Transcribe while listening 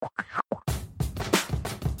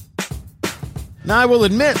Now, I will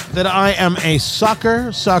admit that I am a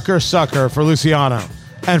sucker for Luciano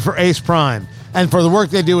and for Ace Prime and for the work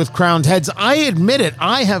they do with Crowned Heads. I admit it.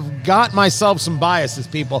 I have got myself some biases,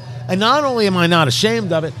 people. And not only am I not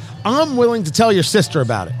ashamed of it, I'm willing to tell your sister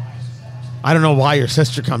about it. I don't know why your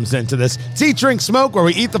sister comes into this. It's Eat, Drink, Smoke, where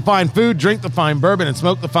we eat the fine food, drink the fine bourbon, and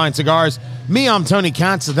smoke the fine cigars. Me, I'm Tony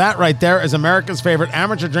Katz. That right there is America's favorite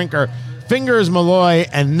amateur drinker, Fingers Malloy,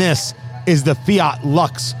 and this is the Fiat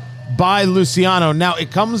Lux by Luciano. Now,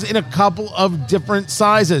 it comes in a couple of different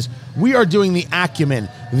sizes. We are doing the Acumen.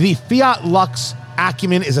 The Fiat Lux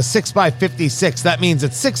Acumen is a 6x56. That means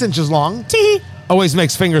it's 6 inches long. Tee. Always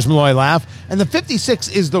makes Fingers Malloy laugh. And the 56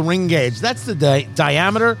 is the ring gauge. That's the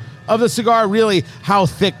diameter of the cigar, really how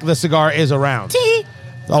thick the cigar is around. Tee.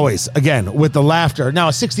 Always, again, with the laughter. Now,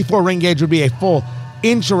 a 64 ring gauge would be a full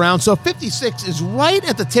inch around. So 56 is right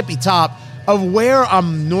at the tippy top of where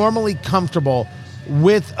I'm normally comfortable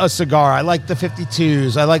with a cigar. I like the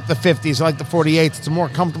 52s. I like the 50s. I like the 48s. It's a more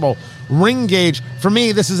comfortable ring gauge. For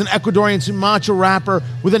me, this is an Ecuadorian Sumatra wrapper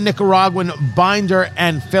with a Nicaraguan binder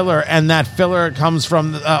and filler. And that filler comes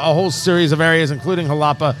from a whole series of areas, including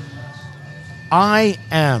Jalapa. I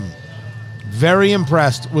am very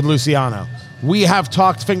impressed with Luciano. We have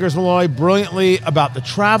talked, Fingers Malloy, brilliantly about the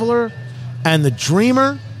Traveler and the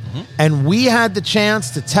Dreamer. And we had the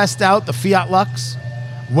chance to test out the Fiat Lux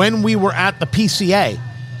when we were at the PCA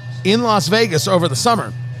in Las Vegas over the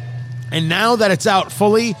summer. And now that it's out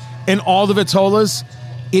fully in all the Vitolas,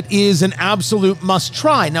 it is an absolute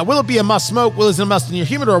must-try. Now, will it be a must-smoke? Will it be a must in your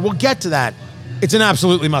humidor? We'll get to that. It's an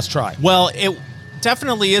absolutely must-try. Well, it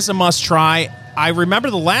definitely is a must-try. I remember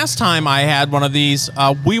the last time I had one of these,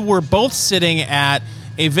 we were both sitting at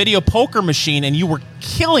a video poker machine, and you were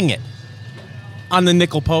killing it on the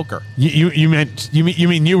nickel poker. You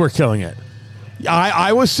mean you were killing it?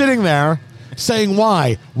 I was sitting there saying,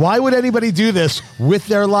 why? Why would anybody do this with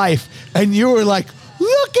their life? And you were like,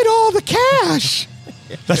 look at all the cash.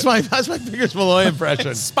 That's my Fingers Malloy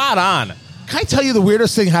impression. Spot on. Can I tell you the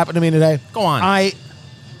weirdest thing happened to me today? Go on. I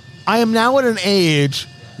am now at an age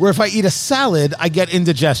where if I eat a salad, I get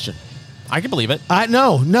indigestion. I can believe it.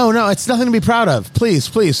 No. It's nothing to be proud of.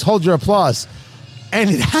 Please, hold your applause. And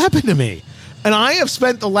it happened to me. And I have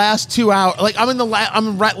spent the last 2 hours, like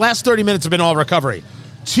last 30 minutes have been all recovery.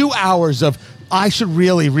 2 hours of, I should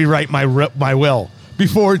really rewrite my will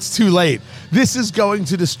before it's too late. This is going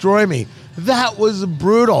to destroy me. That was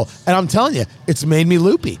brutal. And I'm telling you, it's made me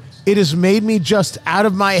loopy. It has made me just out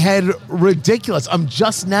of my head ridiculous. I'm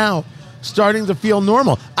just now starting to feel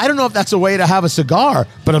normal. I don't know if that's a way to have a cigar,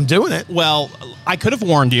 but I'm doing it. Well, I could have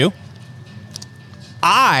warned you.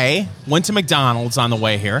 I went to McDonald's on the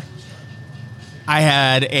way here. I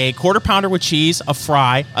had a quarter pounder with cheese, a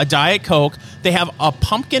fry, a Diet Coke. They have a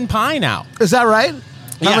pumpkin pie now. Is that right?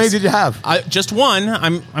 How many did you have? Just one.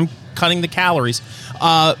 I'm cutting the calories.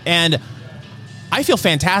 And I feel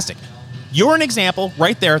fantastic. You're an example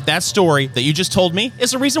right there. That story that you just told me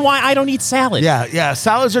is the reason why I don't eat salad. Yeah.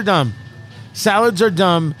 Salads are dumb.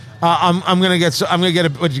 I'm gonna get a.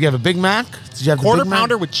 What did you get? A Big Mac? Did you have quarter the Big Mac?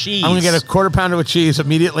 pounder with cheese? I'm gonna get a quarter pounder with cheese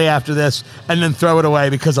immediately after this, and then throw it away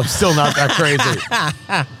because I'm still not that crazy.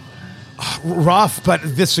 Rough, but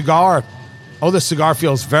this cigar. Oh, this cigar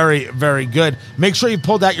feels very, very good. Make sure you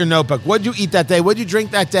pulled out your notebook. What did you eat that day? What did you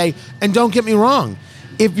drink that day? And don't get me wrong.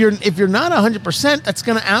 If you're not 100%, that's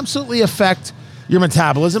going to absolutely affect your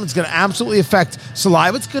metabolism. It's going to absolutely affect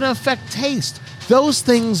saliva. It's going to affect taste. Those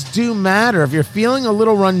things do matter. If you're feeling a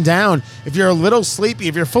little run down, if you're a little sleepy,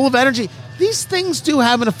 if you're full of energy, these things do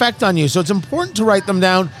have an effect on you. So it's important to write them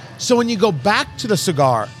down. So when you go back to the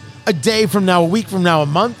cigar, a day from now, a week from now, a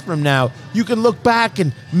month from now, you can look back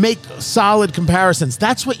and make solid comparisons.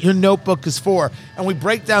 That's what your notebook is for. And we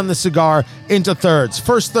break down the cigar into thirds.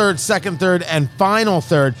 First third, second third, and final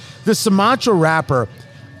third. The Sumatra wrapper,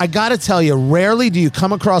 I got to tell you, rarely do you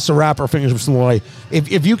come across a wrapper, Fingers Malloy.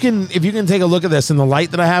 If you can take a look at this in the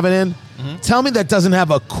light that I have it in, tell me that doesn't have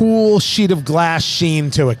a cool sheet of glass sheen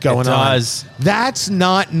to it going on. It does. That's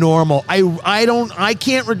not normal. I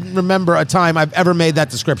can't remember a time I've ever made that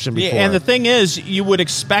description before. Yeah, and the thing is, you would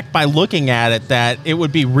expect by looking at it that it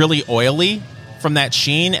would be really oily from that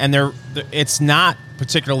sheen, and it's not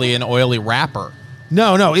particularly an oily wrapper.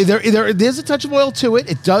 No. There's a touch of oil to it.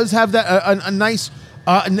 It does have that a nice.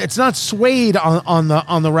 It's not suede on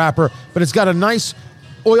the wrapper, but it's got a nice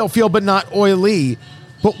oil feel, but not oily.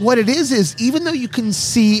 But what it is even though you can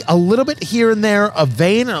see a little bit here and there, a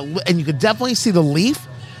vein, and you can definitely see the leaf,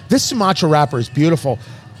 this Sumatra wrapper is beautiful.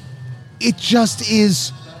 It just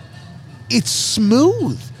is, it's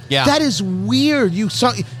smooth. Yeah. That is weird.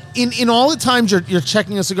 in all the times you're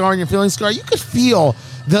checking a cigar and you're feeling a cigar, you could feel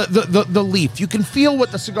the leaf. You can feel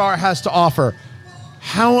what the cigar has to offer.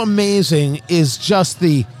 How amazing is just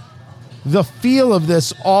the feel of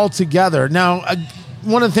this all together. Now,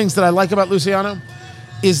 one of the things that I like about Luciano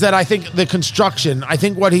is that I think the construction, I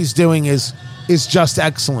think what he's doing is just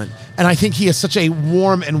excellent. And I think he is such a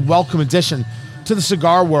warm and welcome addition to the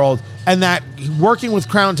cigar world, and that working with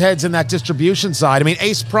Crowned Heads in that distribution side. I mean,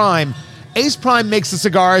 Ace Prime makes the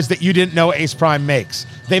cigars that you didn't know Ace Prime makes.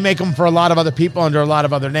 They make them for a lot of other people under a lot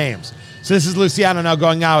of other names. So this is Luciano now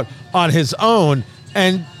going out on his own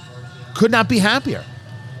and could not be happier.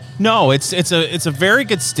 No, it's a very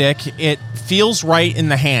good stick. It feels right in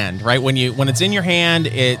the hand, right? When it's in your hand,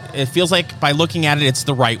 it feels like by looking at it, it's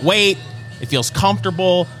the right weight. It feels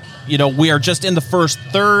comfortable. You know, we are just in the first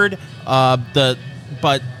third.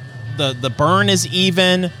 But the burn is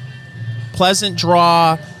even, pleasant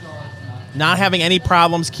draw, not having any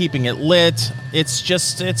problems keeping it lit.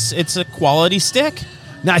 It's a quality stick.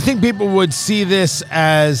 Now, I think people would see this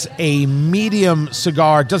as a medium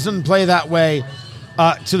cigar. It doesn't play that way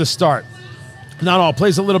to the start. Not all. It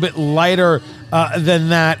plays a little bit lighter than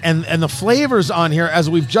that. And the flavors on here, as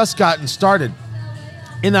we've just gotten started,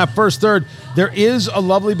 in that first third, there is a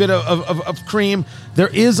lovely bit of cream. There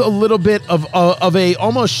is a little bit of a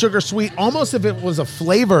almost sugar sweet, almost if it was a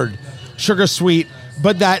flavored sugar sweet,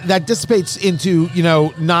 but that dissipates into, you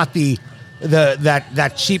know, not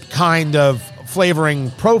that cheap kind of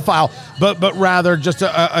flavoring profile, but rather just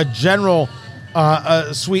a general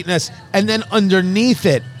sweetness. And then underneath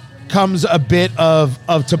it comes a bit of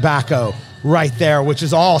tobacco right there, which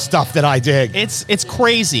is all stuff that I dig. It's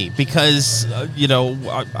crazy because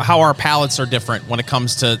how our palates are different when it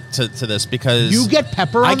comes to this, because you get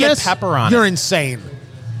pepper on I get this? pepper on You're it.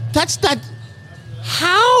 That's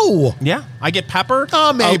how? Yeah, I get pepper.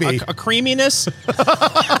 Oh, maybe. A creaminess.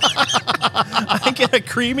 I get a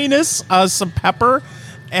creaminess, some pepper,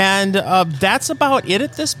 and that's about it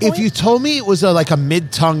at this point. If you told me it was like a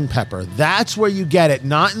mid-tongue pepper, that's where you get it,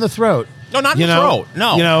 not in the throat. No, not in the throat.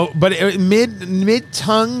 No. But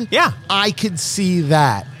mid-tongue, yeah, I could see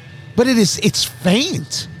that. But it's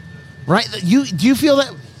faint, right? Do you feel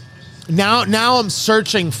that? Now I'm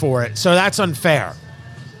searching for it, so that's unfair.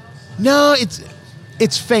 No,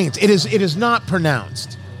 it's faint. It is not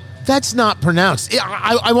pronounced. That's not pronounced.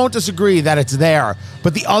 I won't disagree that it's there,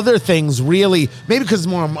 but the other things really, maybe because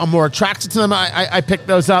I'm more attracted to them, I picked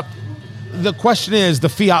those up. The question is the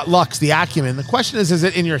Fiat Lux, the Acumen. The question is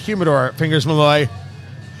it in your humidor, Fingers Malloy,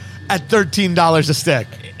 at $13 a stick?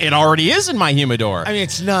 It already is in my humidor. I mean,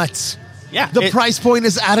 it's nuts. Yeah. The price point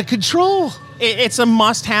is out of control. It's a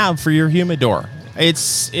must-have for your humidor.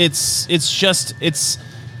 It's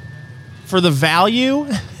for the value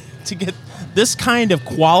to get this kind of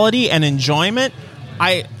quality and enjoyment.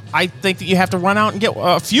 I think that you have to run out and get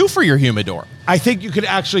a few for your humidor. I think you could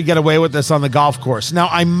actually get away with this on the golf course. Now,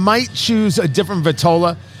 I might choose a different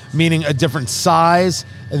Vitola, meaning a different size,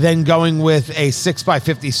 than going with a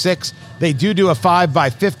 6x56. They do a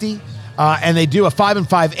 5x50, and they do a 5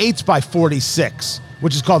 5/8 by 46,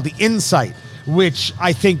 which is called the Insight, which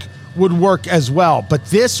I think would work as well. But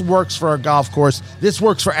this works for a golf course. This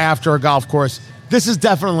works for after a golf course. This is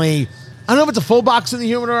definitely, I don't know if it's a full box in the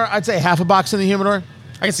humidor. I'd say half a box in the humidor.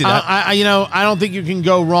 I can see that. I don't think you can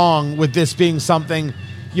go wrong with this being something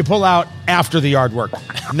you pull out after the yard work,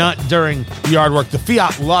 not during the yard work. The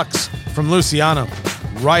Fiat Lux from Luciano.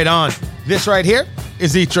 Right on. This right here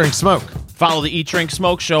is Eat, Drink, Smoke. Follow the Eat, Drink,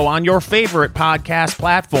 Smoke show on your favorite podcast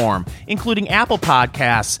platform, including Apple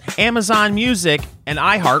Podcasts, Amazon Music, and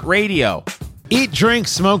iHeartRadio. Eat, Drink,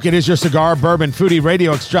 Smoke. It is your cigar, bourbon, foodie,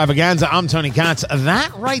 radio extravaganza. I'm Tony Katz.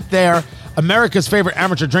 That right there, America's favorite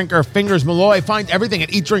amateur drinker, Fingers Malloy. Find everything at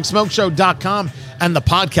eatdrinksmokeshow.com and the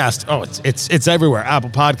podcast. Oh, it's everywhere. Apple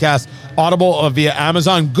Podcasts, Audible via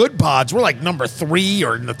Amazon. Good Pods. We're like number 3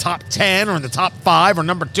 or in the top 10 or in the top 5 or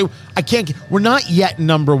number 2. We're not yet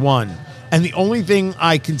number 1. And the only thing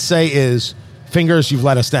I can say is, Fingers, you've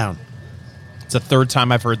let us down. It's the third time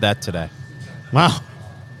I've heard that today. Wow.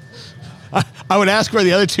 I would ask where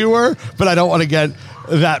the other 2 were, but I don't want to get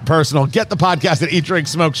that personal. Get the podcast at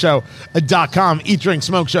eatdrinksmokeshow.com,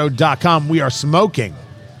 eatdrinksmokeshow.com. We are smoking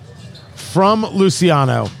from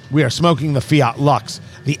Luciano. We are smoking the Fiat Lux,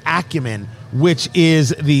 the Acumen, which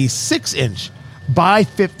is the 6-inch by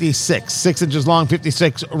 56, 6 inches long,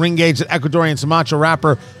 56 ring gauge, an Ecuadorian Sumatra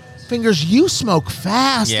wrapper. Fingers, you smoke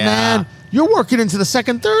fast, man. You're working into the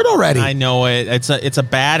second third already. I know it. It's a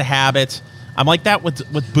bad habit. I'm like that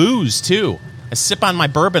with booze too. I sip on my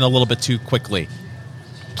bourbon a little bit too quickly.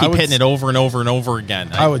 Keep hitting it over and over and over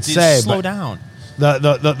again. I would say slow down.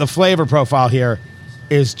 The flavor profile here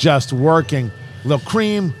is just working. Little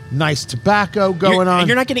cream, nice tobacco going on.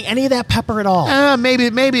 You're not getting any of that pepper at all. Maybe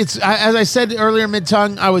it's, as I said earlier,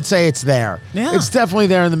 mid-tongue, I would say it's there. Yeah. It's definitely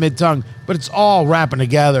there in the mid-tongue, but it's all wrapping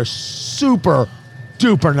together super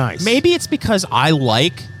duper nice. Maybe it's because I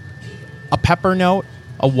like a pepper note,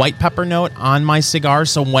 a white pepper note on my cigar,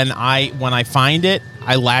 so when I find it,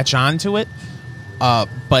 I latch onto it.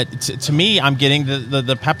 But to me, I'm getting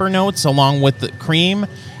the pepper notes along with the cream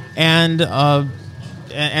and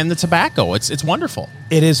the tobacco. It's wonderful.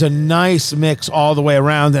 It is a nice mix all the way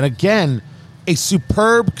around. And again, a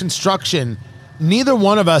superb construction. Neither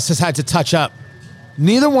one of us has had to touch up.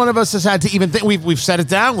 Neither one of us has had to even think. We've set it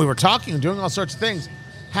down. We were talking and doing all sorts of things.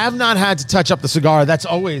 Have not had to touch up the cigar. That's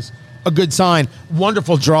always a good sign.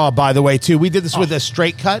 Wonderful draw, by the way, too. We did this with a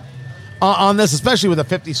straight cut on this, especially with a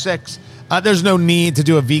 56. There's no need to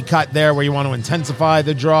do a V cut there where you want to intensify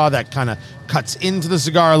the draw. That kind of cuts into the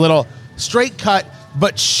cigar a little. Straight cut,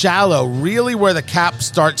 but shallow, really where the cap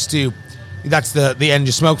starts to, that's the end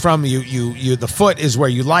you smoke from. You the foot is where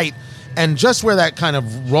you light, and just where that kind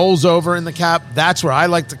of rolls over in the cap, that's where I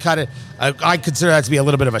like to cut it. I consider that to be a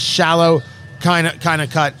little bit of a shallow kind of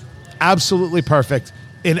cut. Absolutely perfect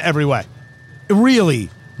in every way. Really,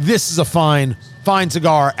 this is a fine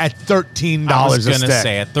cigar at $13 I was a gonna stick.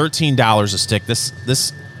 say at $13 a stick.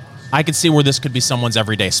 This I could see where this could be someone's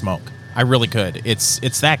everyday smoke. I really could.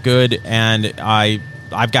 It's that good, and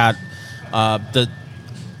I've got the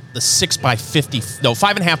 6x50, no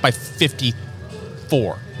 5.5 by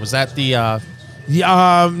 54. Was that the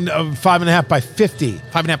 5.5 by 50?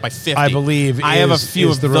 5.5 by 50? I believe. I have a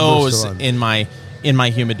few of the those Robusto one. in my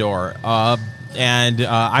humidor, and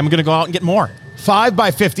I'm gonna go out and get more. 5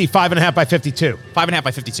 by 50, 5.5 by 52. 5.5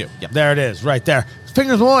 by 52. Yep. There it is, right there.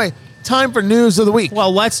 Fingers Malloy, time for news of the week.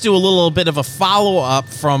 Well, let's do a little bit of a follow-up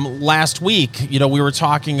from last week. You know, we were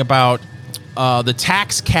talking about the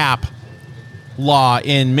tax cap law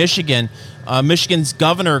in Michigan. Michigan's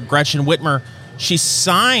governor, Gretchen Whitmer, she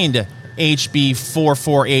signed HB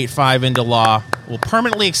 4485 into law, will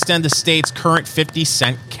permanently extend the state's current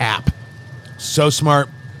 50-cent cap. So smart.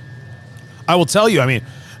 I will tell you, I mean,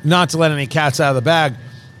 not to let any cats out of the bag,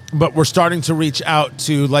 but we're starting to reach out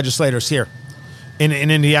to legislators here in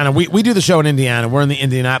Indiana. We do the show in Indiana. We're in the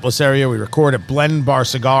Indianapolis area. We record at Blend Bar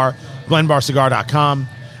Cigar, blendbarcigar.com,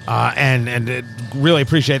 and really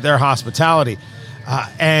appreciate their hospitality.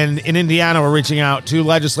 And in Indiana, we're reaching out to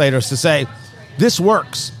legislators to say, this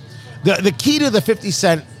works. The key to the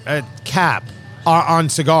 50-cent cap on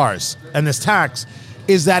cigars and this tax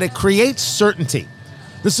is that it creates certainty.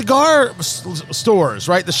 The cigar stores,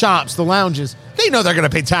 right, the shops, the lounges, they know they're going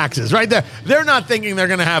to pay taxes, right? They're not thinking they're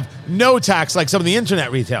going to have no tax like some of the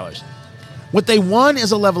internet retailers. What they want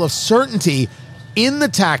is a level of certainty in the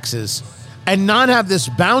taxes and not have this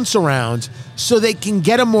bounce around so they can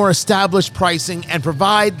get a more established pricing and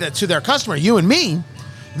provide that to their customer, you and me,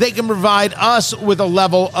 they can provide us with a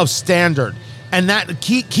level of standard. And that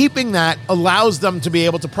keeping that allows them to be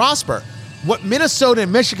able to prosper. What Minnesota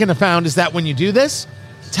and Michigan have found is that when you do this,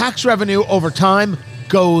 tax revenue over time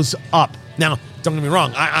goes up. Now, don't get me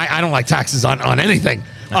wrong, I don't like taxes on anything.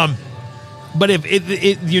 But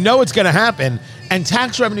if you know it's going to happen, and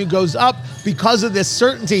tax revenue goes up because of this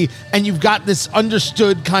certainty, and you've got this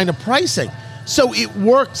understood kind of pricing. So it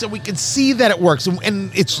works, and we can see that it works.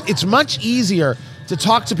 And it's much easier to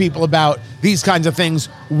talk to people about these kinds of things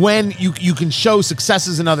when you can show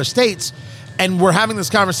successes in other states. And we're having this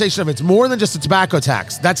conversation of it's more than just a tobacco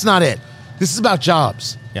tax. That's not it. This is about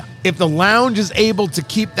jobs. Yeah. If the lounge is able to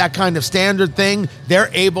keep that kind of standard thing, they're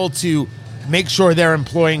able to make sure they're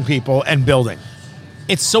employing people and building.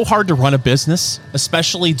 It's so hard to run a business,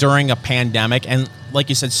 especially during a pandemic. And like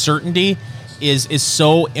you said, certainty is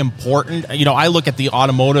so important. You know, I look at the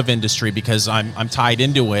automotive industry because I'm tied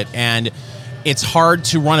into it, and it's hard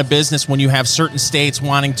to run a business when you have certain states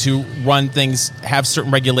wanting to run things, have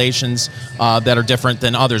certain regulations that are different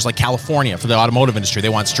than others, like California for the automotive industry. They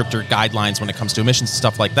want stricter guidelines when it comes to emissions and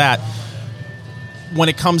stuff like that. When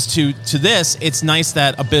it comes to this, it's nice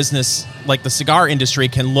that a business like the cigar industry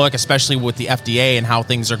can look, especially with the FDA and how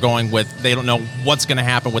things are going with, they don't know what's going to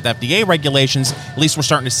happen with FDA regulations. At least we're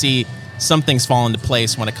starting to see some things fall into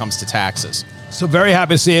place when it comes to taxes. So very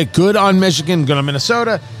happy to see it. Good on Michigan, good on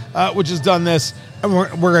Minnesota, which has done this. And we're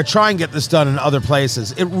going to try and get this done in other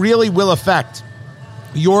places. It really will affect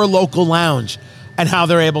your local lounge and how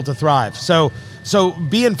they're able to thrive. So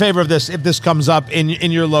be in favor of this if this comes up in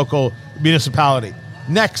your local municipality.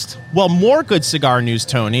 Next. Well, more good cigar news,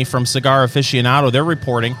 Tony, from Cigar Aficionado. They're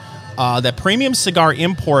reporting that premium cigar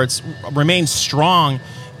imports remain strong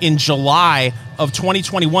in July of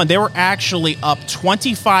 2021, they were actually up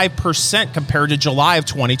 25% compared to July of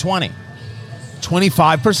 2020.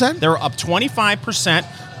 25%? They were up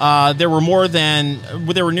 25%. There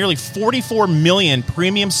were nearly 44 million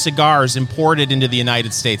premium cigars imported into the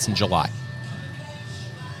United States in July.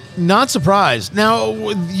 Not surprised. Now,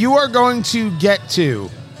 you are going to get to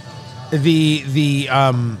the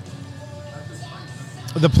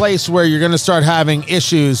place where you're going to start having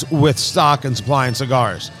issues with stock and supply in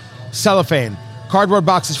cigars. Cellophane, cardboard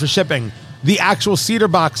boxes for shipping, the actual cedar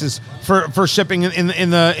boxes for shipping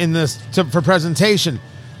for presentation.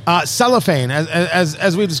 Cellophane,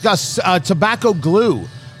 as we discussed, tobacco glue,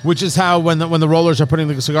 which is how when the rollers are putting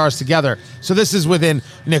the cigars together. So this is within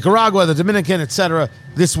Nicaragua, the Dominican, etc.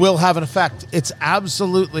 This will have an effect. It's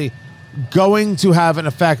absolutely going to have an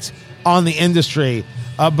effect on the industry,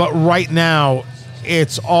 but right now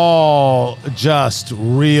it's all just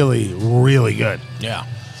really, really good. Yeah.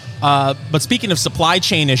 But speaking of supply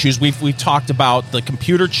chain issues, we've talked about the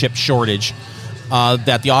computer chip shortage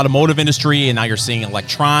that the automotive industry, and now you're seeing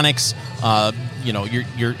electronics.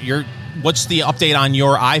 You're what's the update on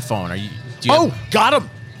your iPhone? Got them.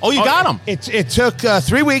 Oh, you got them. It took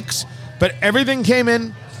 3 weeks, but everything came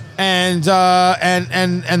in, and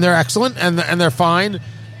they're excellent, and they're fine,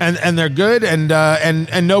 and they're good,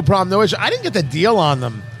 and no problem, no issue. I didn't get the deal on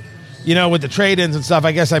them, with the trade-ins and stuff.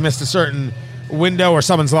 I guess I missed a certain window, or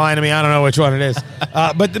someone's lying to me. I don't know which one it is.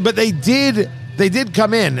 But they did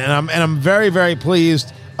come in, and I'm very, very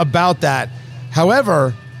pleased about that.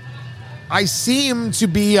 However, I seem to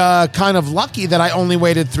be kind of lucky that I only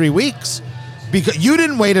waited 3 weeks, because you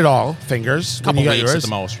didn't wait at all, Fingers. Couple weeks at the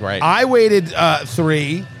most, right? I waited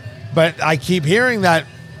 3, but I keep hearing that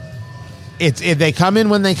they come in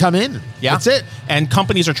when they come in. Yeah, that's it. And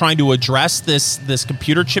companies are trying to address this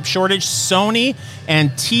computer chip shortage. Sony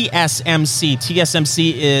and TSMC.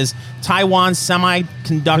 TSMC is Taiwan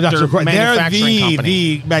Semiconductor Manufacturing Company. They're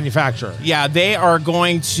the manufacturer. Yeah, they are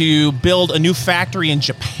going to build a new factory in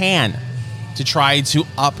Japan to try to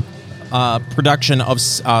up production of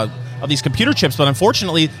these computer chips. But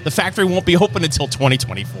unfortunately, the factory won't be open until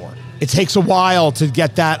 2024. It takes a while to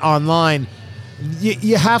get that online.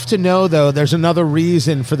 You have to know, though, there's another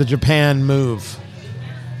reason for the Japan move.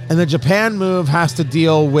 And the Japan move has to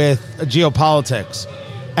deal with geopolitics.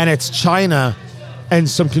 And it's China and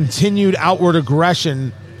some continued outward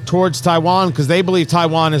aggression towards Taiwan, because they believe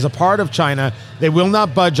Taiwan is a part of China. They will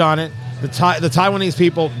not budge on it. The Taiwanese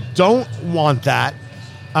people don't want that.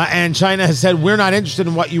 And China has said, we're not interested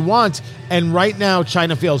in what you want. And right now,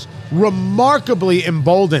 China feels remarkably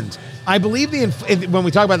emboldened. I believe when we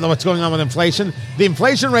talk about what's going on with inflation, the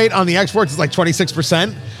inflation rate on the exports is like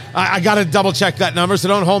 26%. I got to double check that number, so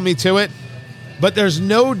don't hold me to it. But there's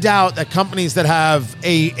no doubt that companies that have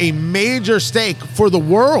a major stake for the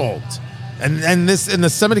world, and the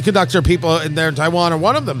semiconductor people in Taiwan are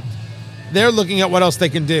one of them, they're looking at what else they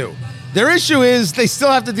can do. Their issue is they still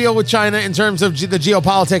have to deal with China in terms of the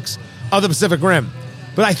geopolitics of the Pacific Rim.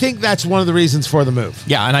 But I think that's one of the reasons for the move.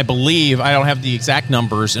 Yeah, and I believe, I don't have the exact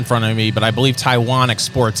numbers in front of me, but I believe Taiwan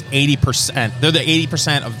exports 80%. They're the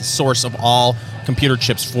 80% of the source of all computer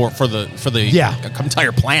chips for the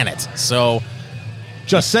entire planet. So,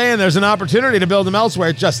 just saying, there's an opportunity to build them elsewhere.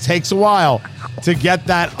 It just takes a while to get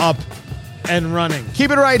that up and running.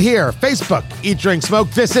 Keep it right here. Facebook, Eat, Drink, Smoke.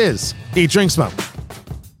 This is Eat, Drink, Smoke.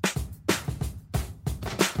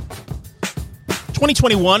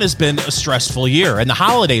 2021 has been a stressful year, and the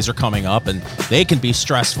holidays are coming up, and they can be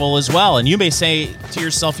stressful as well. And you may say to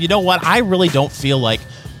yourself, you know what? I really don't feel like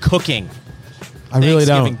cooking. I really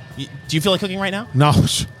don't. Do you feel like cooking right now? No,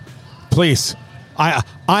 please. I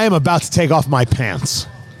am about to take off my pants.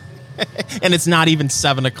 And it's not even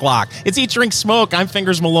 7 o'clock. It's Eat, Drink, Smoke. I'm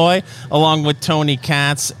Fingers Malloy, along with Tony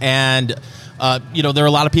Katz, and there are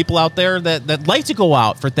a lot of people out there that like to go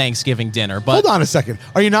out for Thanksgiving dinner. But hold on a second.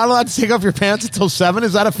 Are you not allowed to take off your pants until 7?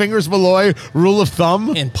 Is that a Fingers Malloy rule of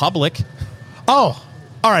thumb? In public. Oh,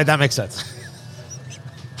 all right. That makes sense.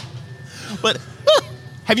 But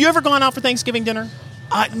have you ever gone out for Thanksgiving dinner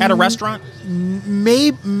at a restaurant?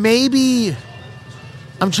 Maybe.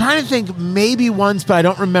 I'm trying to think. Maybe once, but I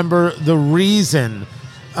don't remember the reason.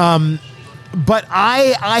 But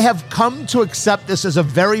I have come to accept this as a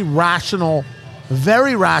very rational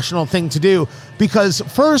thing to do, because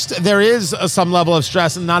first, there is some level of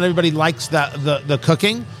stress, and not everybody likes the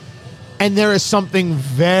cooking. And there is something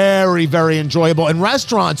very, very enjoyable. And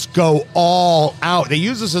restaurants go all out. They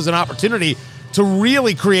use this as an opportunity to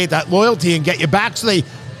really create that loyalty and get you back. So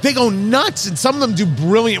they go nuts, and some of them do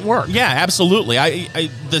brilliant work. Yeah, absolutely.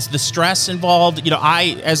 The stress involved,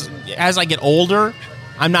 as I get older,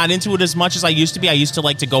 I'm not into it as much as I used to be. I used to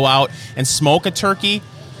like to go out and smoke a turkey,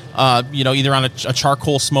 either on a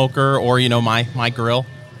charcoal smoker or, my grill.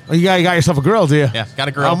 Oh, you got yourself a grill, do you? Yeah, got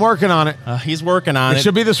a grill. I'm working on it. He's working on it. It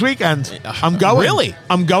should be this weekend. I'm going. Really?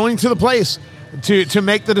 I'm going to the place to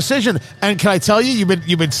make the decision. And can I tell you,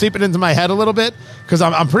 you've been seeping into my head a little bit, because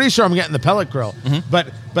I'm pretty sure I'm getting the pellet grill. Mm-hmm.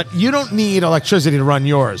 But you don't need electricity to run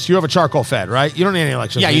yours. You have a charcoal fed, right? You don't need any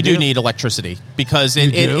electricity. Yeah, you do need electricity, because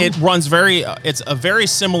it runs it's a very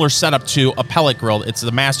similar setup to a pellet grill. It's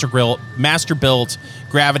the Masterbuilt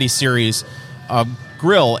Gravity Series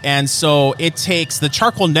grill, and so the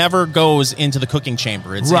charcoal never goes into the cooking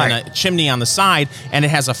chamber. It's in a chimney on the side, and it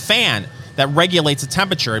has a fan that regulates the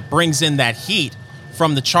temperature. It brings in that heat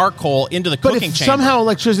from the charcoal into the cooking chamber. But if somehow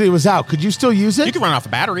electricity was out, could you still use it? You can run off a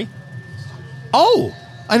battery. Oh,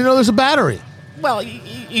 I didn't know there's a battery. Well,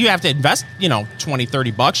 you have to invest,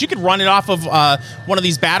 $20-$30. You could run it off of one of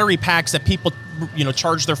these battery packs that people,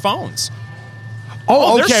 charge their phones.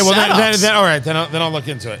 Oh, okay. Well, then all right. Then I'll look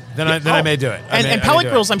into it. I may do it. And pellet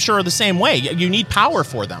grills, I'm sure, are the same way. You need power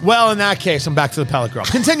for them. Well, in that case, I'm back to the pellet grill.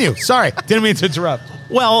 Continue. Sorry, didn't mean to interrupt.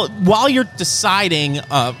 Well, while you're deciding,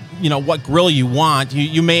 what grill you want,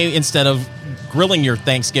 you may, instead of grilling your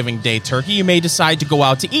Thanksgiving Day turkey, you may decide to go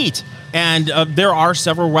out to eat. And there are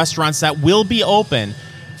several restaurants that will be open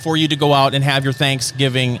for you to go out and have your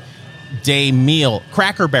Thanksgiving Day meal.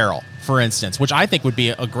 Cracker Barrel, for instance, which I think would be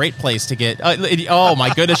a great place to get. Oh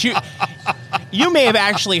my goodness, you may have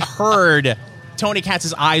actually heard Tony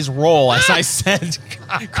Katz's eyes roll as I said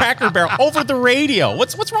Cracker Barrel over the radio.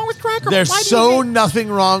 What's wrong with Cracker Barrel? There's nothing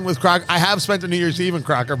wrong with Cracker. I have spent a New Year's Eve in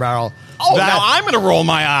Cracker Barrel. Oh, now I'm going to roll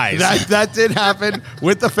my eyes. That did happen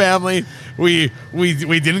with the family. We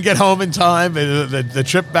didn't get home in time. The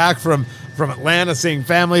trip back from Atlanta, seeing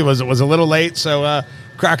family, was a little late. So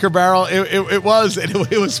Cracker Barrel, it was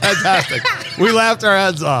fantastic. We laughed our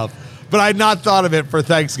heads off. But I'd not thought of it for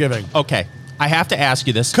Thanksgiving. Okay, I have to ask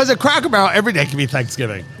you this, because at Cracker Barrel, every day can be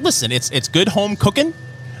Thanksgiving. Listen, it's good home cooking.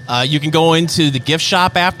 You can go into the gift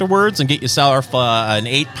shop afterwards and get yourself an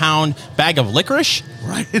 8-pound bag of licorice,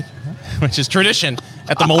 right? Which is tradition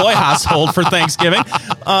at the Malloy household for Thanksgiving.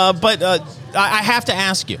 But I have to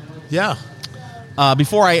ask you. Yeah.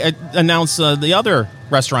 Before I announce the other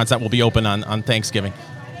restaurants that will be open on Thanksgiving,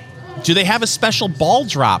 do they have a special ball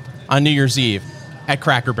drop on New Year's Eve at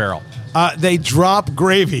Cracker Barrel? They drop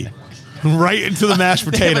gravy right into the mashed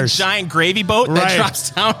potatoes. They have a giant gravy boat that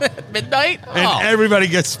drops down at midnight. And everybody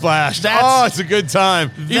gets splashed. It's a good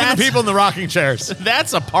time. Even the people in the rocking chairs.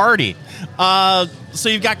 That's a party. So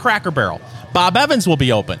you've got Cracker Barrel. Bob Evans will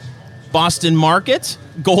be open. Boston Market,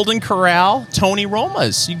 Golden Corral, Tony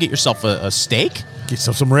Roma's. You get yourself a steak. Get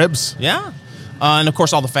yourself some ribs. Yeah. And, of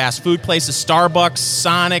course, all the fast food places, Starbucks,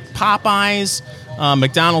 Sonic, Popeyes,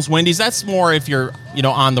 McDonald's, Wendy's. That's more if you're,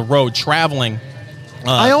 on the road traveling.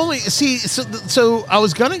 I only see. So I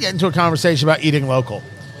was going to get into a conversation about eating local,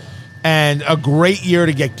 and a great year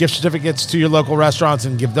to get gift certificates to your local restaurants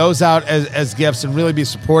and give those out as gifts and really be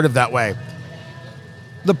supportive that way.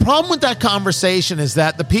 The problem with that conversation is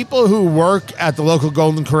that the people who work at the local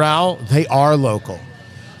Golden Corral, they are local.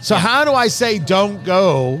 So how do I say don't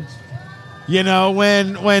go?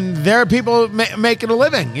 When there are people making a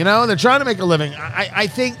living, they're trying to make a living. I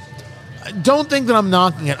think. Don't think that I'm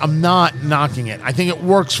knocking it. I'm not knocking it. I think it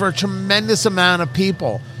works for a tremendous amount of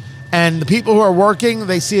people. And the people who are working,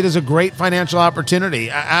 they see it as a great financial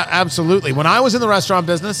opportunity. Absolutely. When I was in the restaurant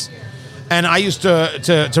business, and I used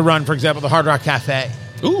to run, for example, the Hard Rock Cafe.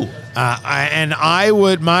 Ooh. My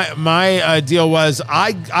deal was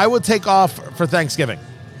I would take off for Thanksgiving.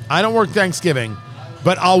 I don't work Thanksgiving,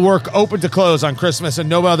 but I'll work open to close on Christmas, and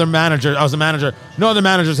no other manager. I was a manager. No other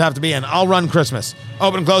managers have to be in. I'll run Christmas,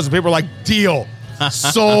 open and close, and people are like, deal,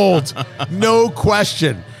 sold, no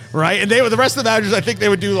question, right? And the rest of the managers, I think they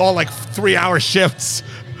would do all like 3-hour shifts.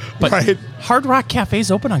 But right? Hard Rock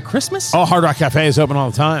Cafe's open on Christmas? Oh, Hard Rock Cafe is open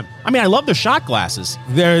all the time. I mean, I love their shot glasses.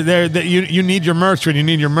 You need your merch when you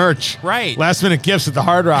need your merch. Right. Last minute gifts at the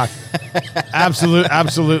Hard Rock.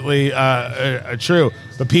 Absolutely true.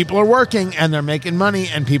 But people are working and they're making money,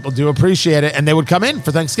 and people do appreciate it, and they would come in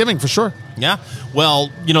for Thanksgiving for sure. Yeah.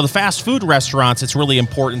 Well, the fast food restaurants, it's really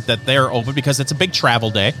important that they're open because it's a big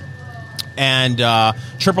travel day. And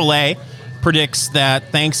AAA predicts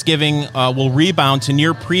that Thanksgiving will rebound to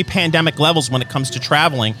near pre-pandemic levels when it comes to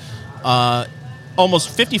traveling. Almost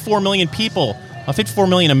 54 million people, 54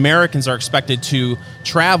 million Americans are expected to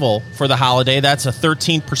travel for the holiday. That's a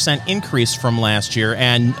 13% increase from last year,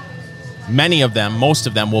 and most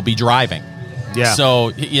of them will be driving. Yeah. So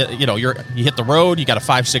you hit the road. You got a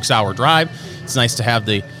 5-6 hour drive. It's nice to have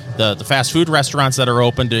the fast food restaurants that are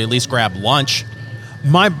open to at least grab lunch.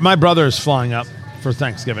 My brother is flying up for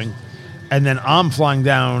Thanksgiving, and then I'm flying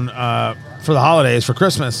down for the holidays, for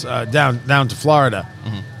Christmas, down to Florida.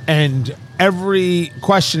 Mm-hmm. And every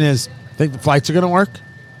question is, think the flights are going to work?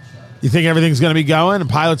 You think everything's going to be going? The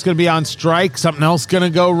pilot's going to be on strike? Something else going to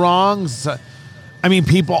go wrong? I mean,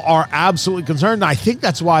 people are absolutely concerned. And I think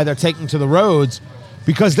that's why they're taking to the roads,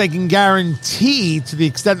 because they can guarantee, to the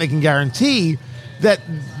extent they can guarantee, that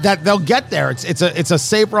they'll get there. It's a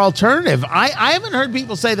safer alternative. I haven't heard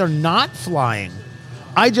people say they're not flying.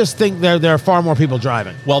 I just think there are far more people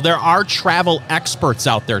driving. Well, there are travel experts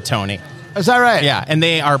out there, Tony. Is that right? Yeah, and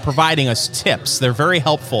they are providing us tips. They're very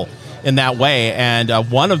helpful in that way. And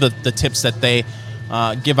one of the tips that they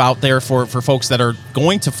give out there for folks that are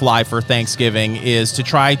going to fly for Thanksgiving is to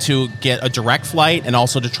try to get a direct flight, and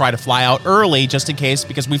also to try to fly out early, just in case,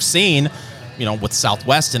 because we've seen, with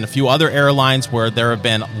Southwest and a few other airlines where there have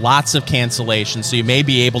been lots of cancellations. So you may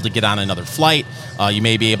be able to get on another flight. You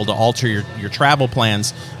may be able to alter your travel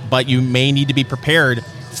plans, but you may need to be prepared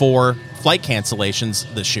for flight cancellations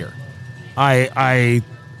this year. I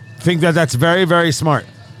think that's very, very smart.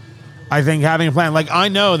 I think having a plan, like I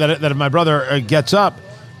know that if my brother gets up,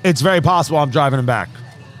 it's very possible I'm driving him back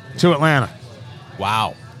to Atlanta.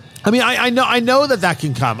 Wow. I mean, I know that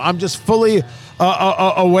can come. I'm just fully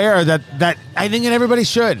aware that I think that everybody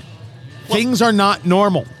should. Things are not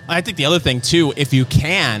normal. I think the other thing too, if you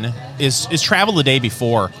can, is travel the day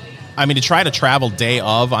before. I mean, to try to travel day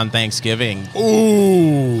of on Thanksgiving.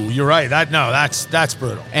 Ooh, you're right. That's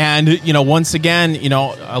brutal. And, once again,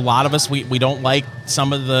 a lot of us, we don't like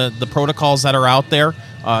some of the protocols that are out there.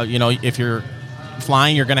 If you're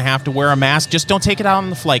flying, you're going to have to wear a mask. Just don't take it out on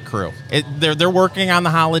the flight crew. They're working on the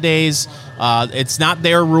holidays. It's not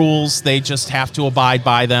their rules. They just have to abide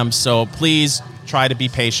by them. So please try to be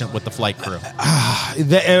patient with the flight crew.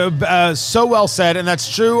 So well said. And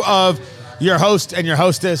that's true of your host and your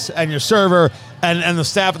hostess and your server and the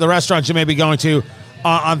staff at the restaurants you may be going to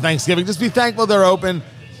on Thanksgiving. Just be thankful they're open.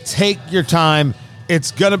 Take your time.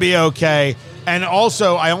 It's going to be okay. And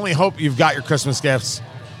also, I only hope you've got your Christmas gifts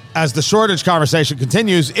as the shortage conversation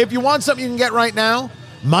continues. If you want something you can get right now,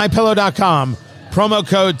 MyPillow.com, promo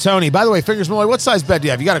code Tony. By the way, Fingers Malloy, what size bed do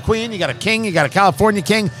you have? You got a queen, you got a king, you got a California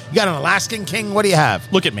king, you got an Alaskan king. What do you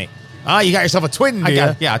have? Look at me. You got yourself a twin, do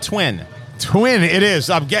you? Yeah, a twin. Twin it is.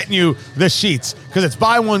 I'm getting you the sheets because it's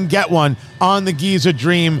buy one, get one on the Giza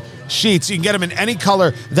Dream sheets. You can get them in any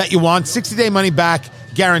color that you want. 60-day money back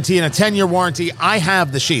guarantee and a 10-year warranty. I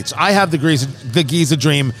have the sheets. I have the Giza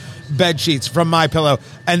Dream bed sheets from MyPillow,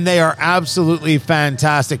 and they are absolutely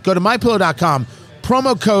fantastic. Go to MyPillow.com,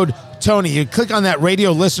 promo code Tony. You click on that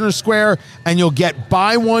radio listener square, and you'll get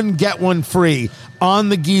buy one, get one free on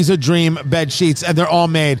the Giza Dream bed sheets, and they're all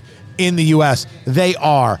made in the U.S. They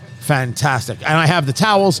are fantastic. And I have the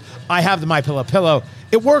towels. I have the MyPillow pillow.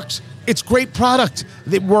 It works. It's great product.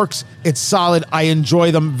 It works. It's solid. I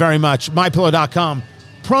enjoy them very much. MyPillow.com.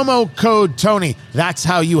 Promo code Tony. That's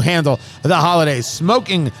how you handle the holidays.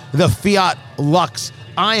 Smoking the Fiat Lux.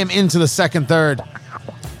 I am into the second third.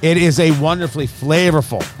 It is a wonderfully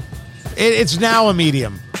flavorful. It's now a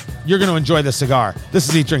medium. You're going to enjoy the cigar. This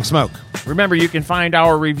is Eat, Drink, Smoke. Remember, you can find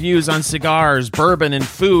our reviews on cigars, bourbon, and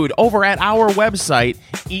food over at our website,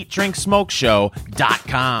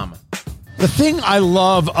 eatdrinksmokeshow.com. The thing I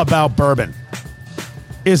love about bourbon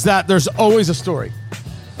is that there's always a story.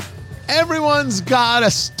 Everyone's got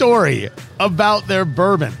a story about their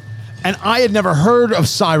bourbon. And I had never heard of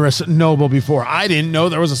Cyrus Noble before. I didn't know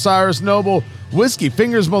there was a Cyrus Noble whiskey.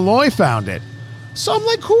 Fingers Malloy found it. So I'm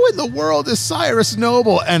like, who in the world is Cyrus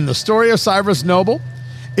Noble? And the story of Cyrus Noble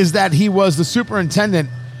is that he was the superintendent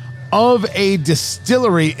of a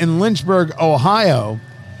distillery in Lynchburg, Ohio,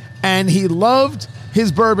 and he loved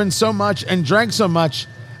his bourbon so much and drank so much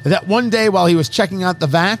that one day while he was checking out the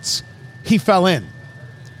vats, he fell in.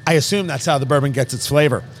 I assume that's how the bourbon gets its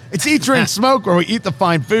flavor. It's Eat, Drink, Smoke, where we eat the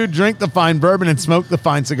fine food, drink the fine bourbon, and smoke the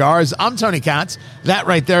fine cigars. I'm Tony Katz. That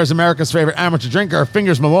right there is America's favorite amateur drinker,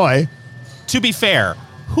 Fingers Malloy. To be fair,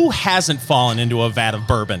 who hasn't fallen into a vat of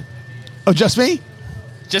bourbon? Oh, just me?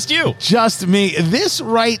 Just you. Just me. This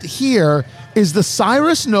right here is the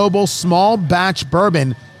Cyrus Noble small batch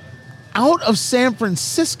bourbon out of San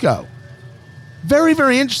Francisco. Very,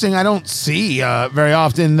 very interesting. I don't see very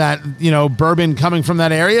often that, bourbon coming from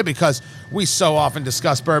that area because we so often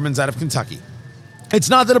discuss bourbons out of Kentucky. It's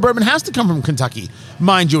not that a bourbon has to come from Kentucky.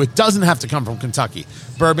 Mind you, it doesn't have to come from Kentucky.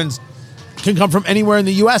 Bourbons can come from anywhere in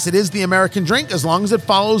the U.S. It is the American drink as long as it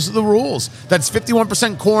follows the rules. That's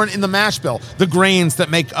 51% corn in the mash bill, the grains that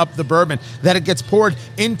make up the bourbon, that it gets poured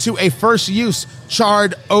into a first-use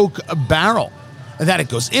charred oak barrel. that it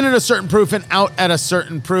goes in at a certain proof and out at a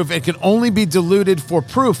certain proof. It can only be diluted for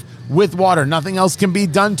proof with water. Nothing else can be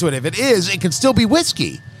done to it. If it is, it can still be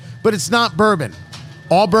whiskey, but it's not bourbon.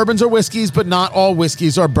 All bourbons are whiskeys, but not all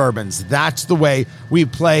whiskeys are bourbons. That's the way we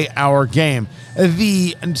play our game.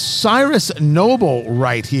 The Cyrus Noble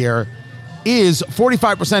right here is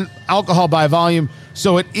 45% alcohol by volume,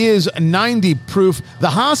 so it is 90 proof. The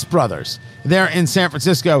Haas brothers there in San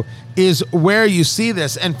Francisco is where you see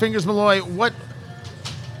this. And Fingers Malloy, what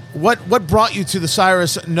brought you to the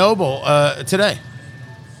Cyrus Noble today?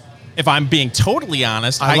 If I'm being totally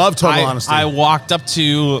honest, I love total honesty. I walked up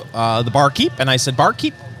to the barkeep and I said,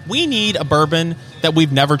 "Barkeep, we need a bourbon that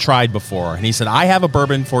we've never tried before." And he said, "I have a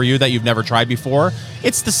bourbon for you that you've never tried before.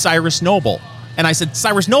 It's the Cyrus Noble." And I said,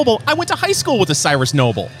 "Cyrus Noble? I went to high school with the Cyrus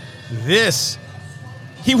Noble."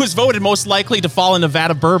 He was voted most likely to fall in a vat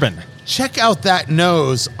of bourbon. Check out that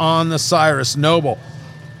nose on the Cyrus Noble.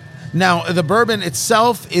 Now, the bourbon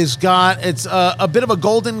itself it's a bit of a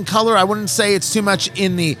golden color. I wouldn't say it's too much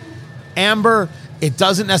in the amber. It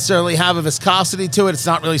doesn't necessarily have a viscosity to it. It's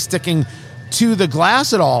not really sticking to the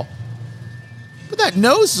glass at all. But that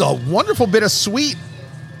nose is a wonderful bit of sweet.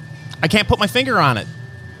 I can't put my finger on it.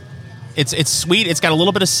 It's sweet. It's got a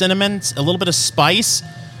little bit of cinnamon, a little bit of spice.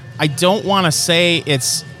 I don't want to say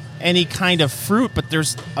it's any kind of fruit, but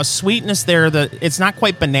there's a sweetness there that it's not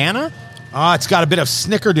quite banana. It's got a bit of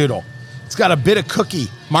snickerdoodle. It's got a bit of cookie.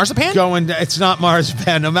 Marzipan? It's not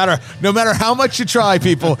marzipan. No matter how much you try,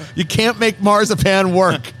 people, you can't make marzipan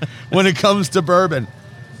work when it comes to bourbon.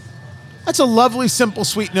 That's a lovely, simple,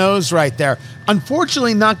 sweet nose right there.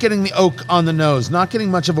 Unfortunately, not getting the oak on the nose, not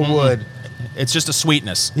getting much of a wood. It's just a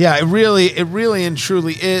sweetness. Yeah, it really and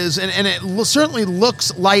truly is. And it certainly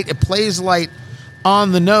looks light. It plays light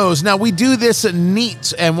on the nose. Now, we do this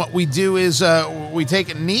neat, and what we do is we take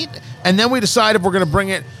it neat, and then we decide if we're going to bring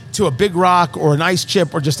it to a big rock or an ice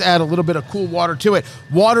chip or just add a little bit of cool water to it.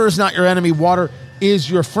 Water is not your enemy. Water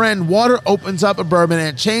is your friend. Water opens up a bourbon, and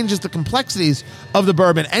it changes the complexities of the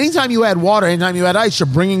bourbon. Anytime you add water, anytime you add ice, you're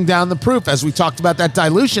bringing down the proof, as we talked about that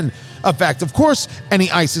dilution effect. Of course,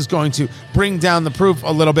 any ice is going to bring down the proof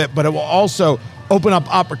a little bit, but it will also open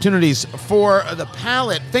up opportunities for the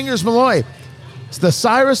palate. Fingers Malloy, it's the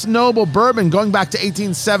Cyrus Noble bourbon going back to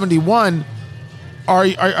 1871. Are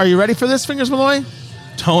you ready for this, Fingers Malloy?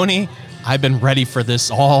 Tony, I've been ready for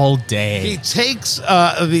this all day. He takes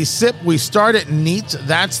the sip. We start it neat.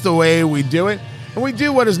 That's the way we do it. And we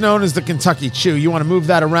do what is known as the Kentucky Chew. You want to move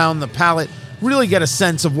that around the palate, really get a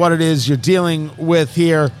sense of what it is you're dealing with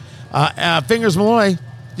here. Fingers Malloy,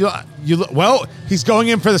 well, he's going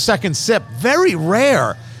in for the second sip. Very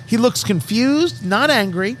rare. He looks confused, not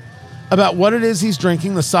angry, about what it is he's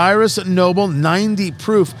drinking. The Cyrus Noble 90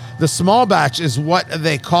 proof. The small batch is what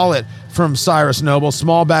they call it from Cyrus Noble.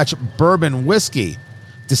 Small batch bourbon whiskey.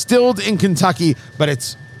 Distilled in Kentucky, but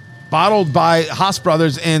it's bottled by Haas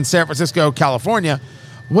Brothers in San Francisco, California.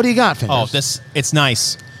 What do you got, Fingers? It's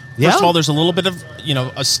nice. Yeah? First of all, there's a little bit of,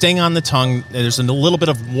 a sting on the tongue. There's a little bit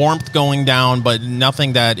of warmth going down, but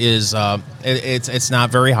nothing that is, it's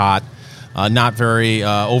not very hot, not very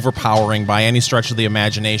overpowering by any stretch of the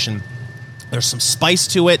imagination. There's some spice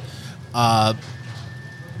to it,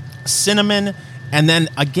 cinnamon, and then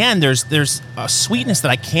again, there's a sweetness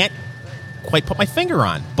that I can't quite put my finger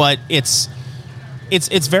on, but it's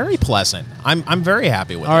very pleasant. I'm very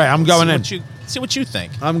happy with it. All right, I'm going in. See what you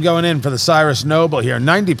think. I'm going in for the Cyrus Noble here.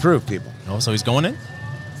 90 proof, people. Oh, so he's going in?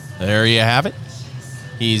 There you have it.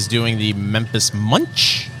 He's doing the Memphis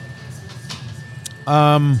Munch.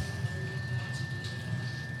 All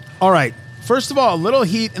right. First of all, a little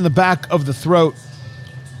heat in the back of the throat.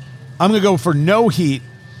 I'm going to go for no heat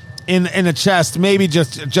in the chest. Maybe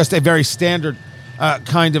just a very standard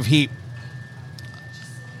kind of heat.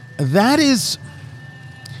 That is...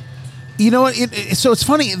 You know what? So it's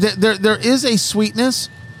funny. There is a sweetness,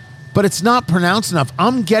 but it's not pronounced enough.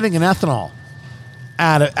 I'm getting an ethanol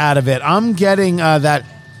out of it. I'm getting that.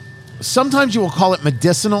 Sometimes you will call it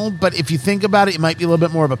medicinal, but if you think about it, it might be a little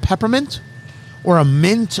bit more of a peppermint or a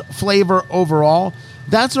mint flavor overall.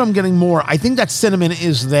 That's what I'm getting more. I think that cinnamon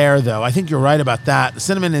is there, though. I think you're right about that. The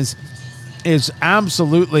cinnamon is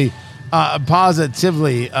absolutely,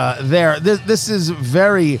 positively there. This is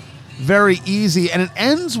very, very easy, and it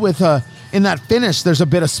ends with in that finish, there's a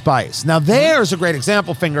bit of spice. Now, there's a great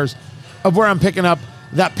example, Fingers, of where I'm picking up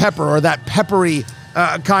that pepper or that peppery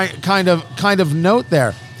kind of note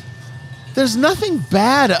there. There's nothing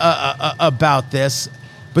bad about this,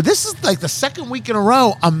 but this is like the second week in a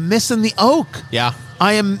row I'm missing the oak. Yeah.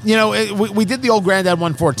 I am, we did the Old Grandad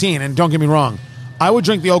 114, and don't get me wrong, I would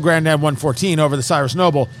drink the Old Grandad 114 over the Cyrus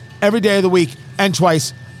Noble every day of the week and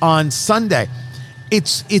twice on Sunday.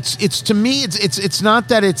 it's to me, it's not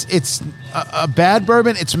that it's a bad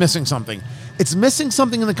bourbon. It's missing something. It's missing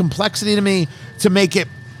something in the complexity to me to make it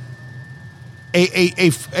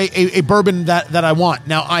a bourbon that I want.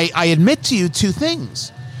 Now, I admit to you two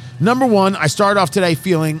things. Number one, I started off today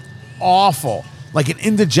feeling awful, like an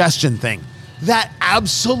indigestion thing. That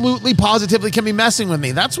absolutely positively can be messing with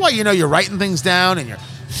me. That's why, you're writing things down and you're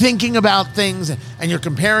thinking about things and you're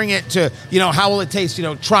comparing it to, how will it taste?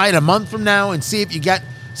 Try it a month from now and see if you get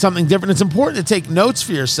something different. It's important to take notes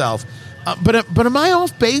for yourself. But am I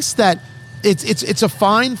off base that it's a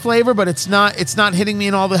fine flavor, but it's not hitting me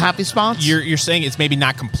in all the happy spots? You're saying it's maybe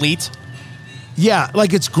not complete? Yeah,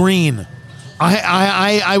 like it's green.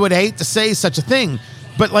 I would hate to say such a thing,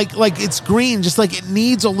 but like it's green, just like it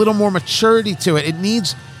needs a little more maturity to it. It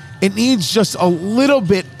needs just a little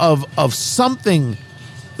bit of something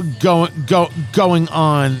going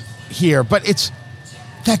on here. But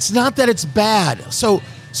that's not that it's bad. So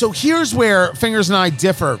here's where Fingers and I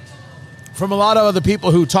differ from a lot of other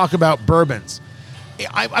people who talk about bourbons.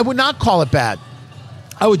 I would not call it bad.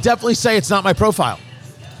 I would definitely say it's not my profile.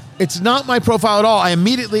 It's not my profile at all. I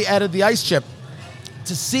immediately added the ice chip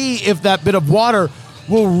to see if that bit of water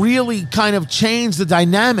will really kind of change the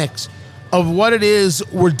dynamics of what it is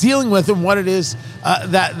we're dealing with and what it is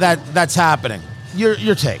that's happening.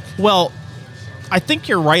 Your take. Well, I think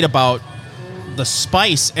you're right about the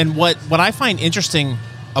spice, and what I find interesting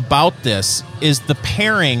about this is the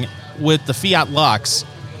pairing with the Fiat Lux.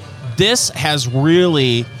 This has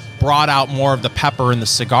really brought out more of the pepper in the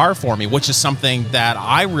cigar for me, which is something that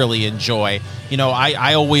I really enjoy.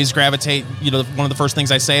 I always gravitate, one of the first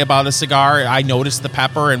things I say about a cigar, I notice the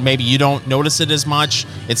pepper, and maybe you don't notice it as much.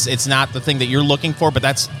 It's not the thing that you're looking for, but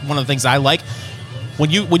that's one of the things I like.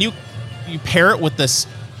 When you pair it with this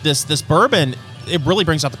bourbon, it really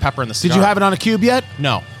brings out the pepper in the cigar. Did you have it on a cube yet?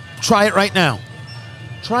 No. Try it right now.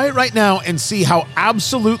 Try it right now and see how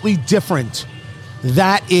absolutely different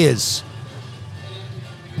that is.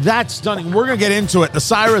 That's stunning. We're going to get into it. The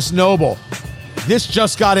Cyrus Noble. This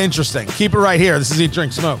just got interesting. Keep it right here. This is Eat,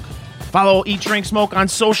 Drink, Smoke. Follow Eat, Drink, Smoke on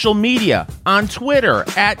social media, on Twitter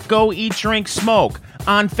at Go Eat, Drink, Smoke,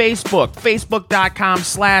 on Facebook,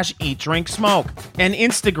 facebook.com/Eat, Drink, Smoke, and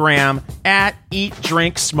Instagram at Eat,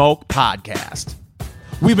 Drink, Smoke Podcast.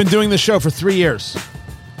 We've been doing this show for 3 years.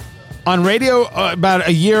 On radio, about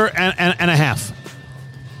a year and a half.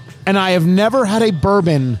 And I have never had a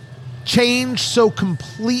bourbon change so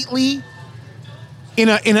completely in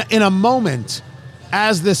a moment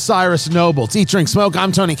as this Cyrus Noble. It's Eat, Drink, Smoke.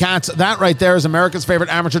 I'm Tony Katz. That right there is America's favorite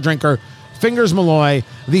amateur drinker, Fingers Malloy,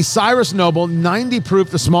 the Cyrus Noble 90 proof,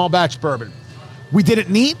 the small batch bourbon. We did it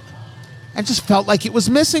neat and just felt like it was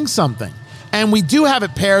missing something. And we do have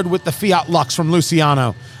it paired with the Fiat Lux from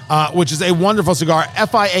Luciano, which is a wonderful cigar.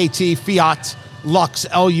 Fiat, Fiat Lux,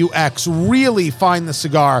 Lux. Really find the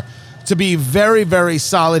cigar to be very, very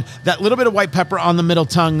solid. That little bit of white pepper on the middle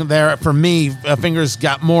tongue there, for me, Fingers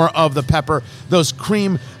got more of the pepper, those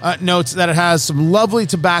cream notes that it has, some lovely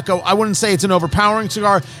tobacco. I wouldn't say it's an overpowering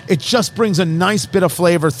cigar. It just brings a nice bit of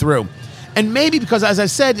flavor through. And maybe because, as I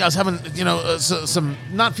said, I was having, some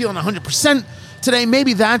not feeling 100% today,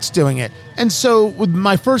 maybe that's doing it. And so with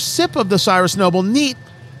my first sip of the Cyrus Noble neat,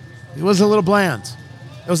 it was a little bland.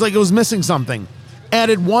 It was like it was missing something.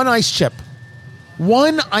 Added one ice chip,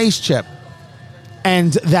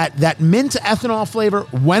 and that mint ethanol flavor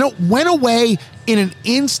went away in an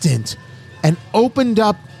instant and opened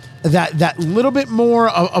up that little bit more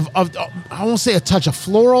of I won't say a touch of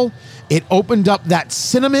floral. It opened up that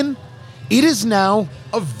cinnamon. It is now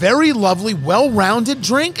a very lovely, well-rounded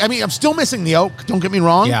drink. I mean, I'm still missing the oak, don't get me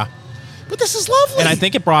wrong. Yeah. But this is lovely. And I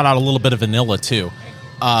think it brought out a little bit of vanilla, too.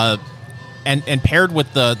 And paired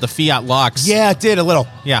with the Fiat Lux. Yeah, it did a little.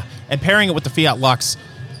 Yeah. And pairing it with the Fiat Lux,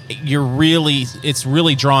 it's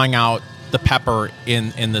really drawing out the pepper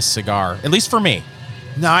in this cigar, at least for me.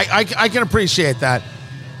 No, I can appreciate that.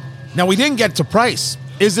 Now, we didn't get to price.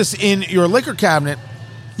 Is this in your liquor cabinet?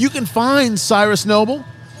 You can find Cyrus Noble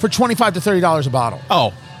for $25 to $30 a bottle.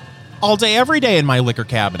 Oh, all day, every day in my liquor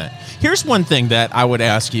cabinet. Here's one thing that I would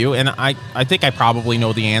ask you, and I think I probably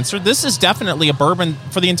know the answer. This is definitely a bourbon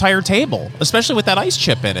for the entire table, especially with that ice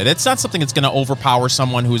chip in it. It's not something that's going to overpower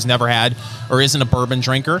someone who's never had or isn't a bourbon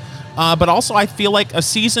drinker. But also, I feel like a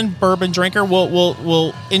seasoned bourbon drinker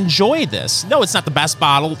will enjoy this. No, it's not the best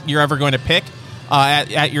bottle you're ever going to pick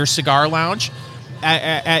at your cigar lounge,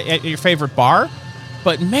 at your favorite bar.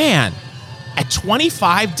 But man, at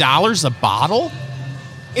 $25 a bottle,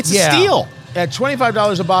 it's a steal. At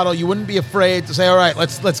 $25 a bottle, you wouldn't be afraid to say, all right,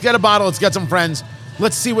 let's get a bottle, let's get some friends,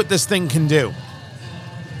 let's see what this thing can do.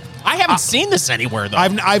 I haven't seen this anywhere, though.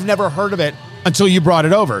 I've never heard of it. until you brought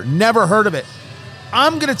it over. Never heard of it.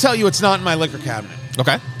 I'm going to tell you it's not in my liquor cabinet.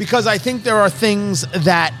 Okay. Because I think there are things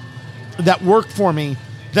that work for me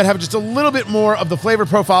that have just a little bit more of the flavor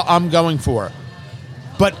profile I'm going for.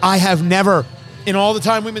 But I have never, in all the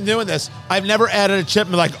time we've been doing this, I've never added a chip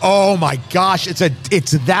and been like, oh my gosh,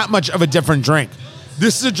 it's that much of a different drink.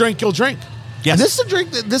 This is a drink you'll drink. Yes. And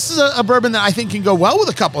this is a bourbon that I think can go well with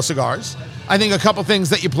a couple of cigars. I think a couple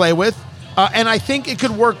things that you play with. And I think it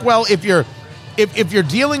could work well if you're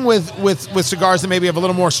dealing with cigars that maybe have a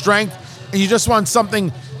little more strength and you just want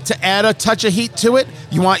something to add a touch of heat to it.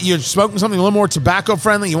 You're smoking something a little more tobacco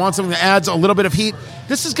friendly. You want something that adds a little bit of heat.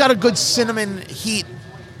 This has got a good cinnamon heat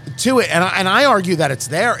to it. And I argue that it's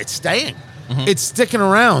there. It's staying. Mm-hmm. It's sticking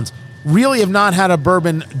around. Really have not had a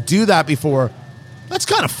bourbon do that before. That's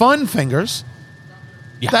kind of fun, Fingers.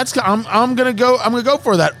 Yeah. I'm gonna go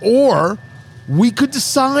for that. Or we could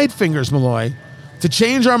decide, Fingers Malloy, to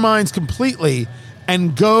change our minds completely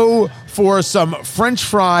and go for some French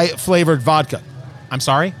fry flavored vodka. I'm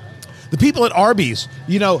sorry? The people at Arby's,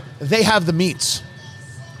 they have the meats.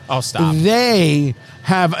 Oh, stop. They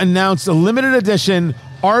have announced a limited edition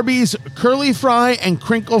Arby's Curly Fry and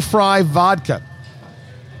Crinkle Fry vodka.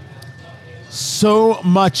 So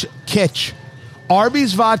much kitsch.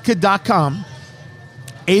 Arby'sVodka.com,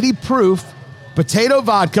 80 proof, potato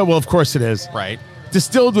vodka, well, of course it is. Right.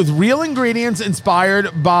 Distilled with real ingredients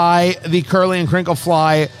inspired by the Curly and Crinkle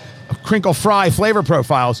Fry flavor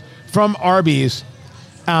profiles from Arby's.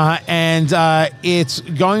 And it's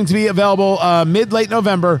going to be available mid-late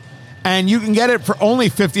November, and you can get it for only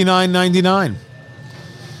 $59.99.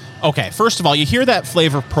 Okay, first of all, you hear that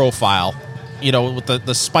flavor profile, with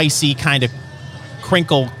the spicy kind of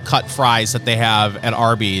crinkle cut fries that they have at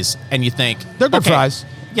Arby's, and you think they're good fries.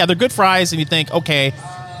 Yeah, they're good fries, and you think, okay,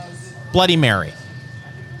 Bloody Mary.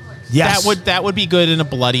 Yes, that would be good in a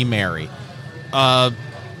Bloody Mary. But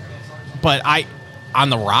on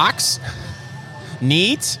the rocks,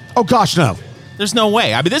 neat. Oh gosh, no. There's no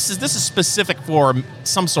way. I mean, this is specific for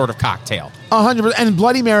some sort of cocktail. 100%. And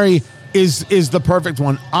Bloody Mary is the perfect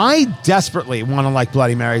one. I desperately want to like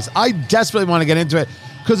Bloody Marys. I desperately want to get into it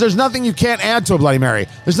because there's nothing you can't add to a Bloody Mary.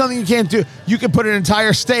 There's nothing you can't do. You can put an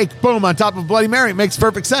entire steak, boom, on top of Bloody Mary. It makes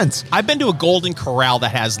perfect sense. I've been to a Golden Corral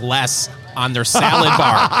that has less on their salad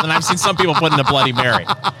bar than I've seen some people put in a Bloody Mary.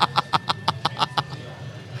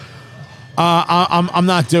 I'm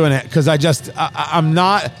not doing it because I'm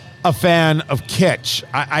not a fan of kitsch.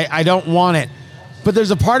 I don't want it. But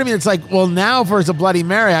there's a part of me that's like, well, now if it's a Bloody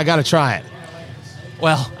Mary, I got to try it.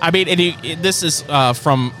 Well, I mean, this is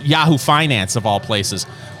from Yahoo Finance, of all places.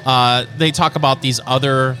 They talk about these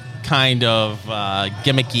other kind of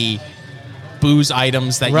gimmicky booze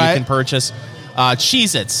items that you can purchase.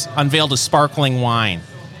 Cheez-Its unveiled a sparkling wine.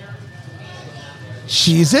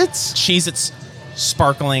 Cheez-Its? Cheez-Its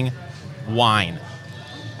sparkling wine.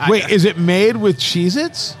 Wait, is it made with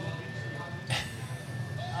Cheez-Its?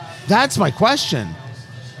 That's my question.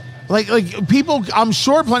 Like people, I'm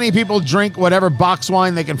sure plenty of people drink whatever box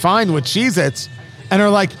wine they can find with Cheez-Its and are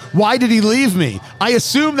like, why did he leave me? I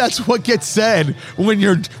assume that's what gets said when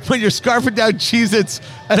you're scarfing down Cheez-Its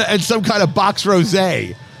and some kind of box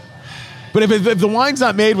rosé. But if the wine's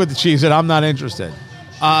not made with the Cheez-It, I'm not interested.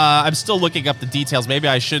 I'm still looking up the details. Maybe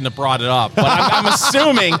I shouldn't have brought it up. But I'm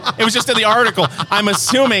assuming, it was just in the article, I'm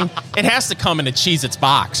assuming it has to come in a Cheez-Its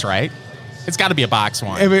box, right? It's got to be a box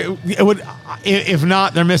wine. If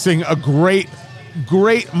not, they're missing a great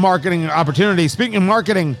marketing opportunity. Speaking of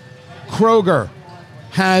marketing, Kroger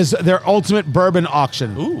has their ultimate bourbon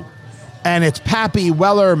auction. Ooh. And it's Pappy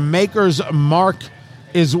Weller Maker's Mark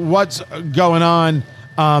is what's going on.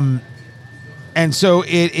 And so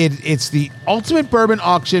it's the ultimate bourbon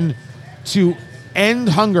auction to end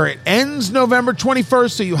hunger. It ends November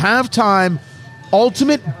 21st, so you have time.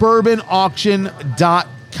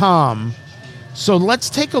 UltimateBourbonAuction.com. So let's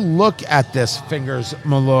take a look at this, Fingers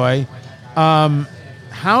Malloy.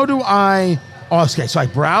 How do I... Oh, okay, so I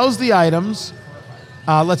browse the items.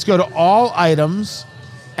 Let's go to all items.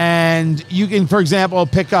 And you can, for example,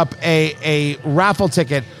 pick up a raffle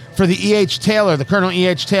ticket for the E.H. Taylor, the Colonel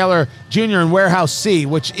E.H. Taylor Jr. in Warehouse C,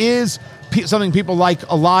 which is something people like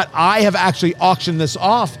a lot. I have actually auctioned this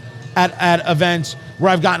off at events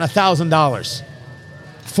where I've gotten $1,000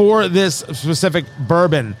 for this specific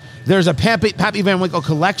bourbon. There's a Pappy Van Winkle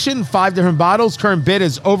collection, 5 different bottles. Current bid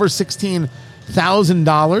is over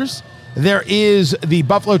 $16,000. There is the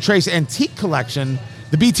Buffalo Trace Antique Collection.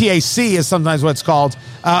 The BTAC is sometimes what it's called,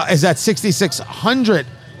 is at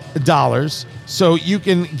 $6,600. So you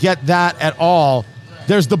can get that at all.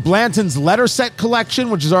 There's the Blanton's Letter Set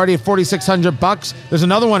Collection, which is already at $4,600. There's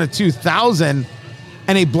another one at $2,000.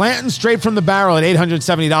 and a Blanton straight from the barrel at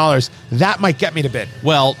 $870, that might get me to bid.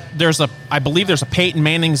 Well, I believe there's a Peyton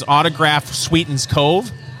Manning's autograph Sweetens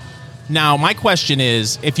Cove. Now, my question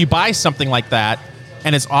is, if you buy something like that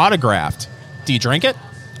and it's autographed, do you drink it?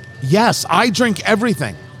 Yes, I drink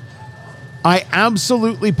everything. I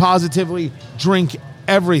absolutely positively drink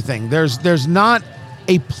everything. There's not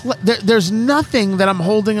there's nothing that I'm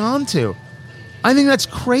holding on to. I think that's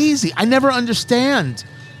crazy. I never understand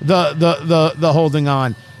the holding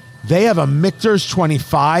on. They have a Michter's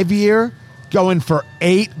 25 year going for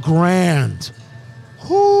 $8,000.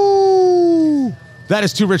 Whoo! That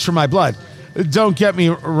is too rich for my blood. Don't get me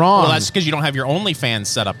wrong. Well, that's because you don't have your OnlyFans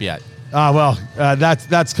set up yet.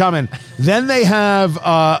 That's coming. Then they have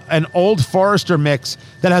an Old Forester mix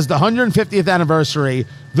that has the 150th anniversary,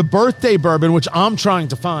 the birthday bourbon, which I'm trying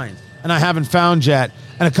to find, and I haven't found yet,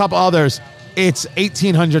 and a couple others. It's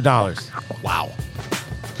 $1,800. Wow.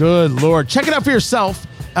 Good Lord. Check it out for yourself.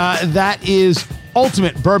 That is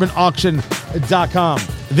ultimatebourbonauction.com.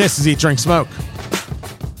 This is Eat, Drink, Smoke.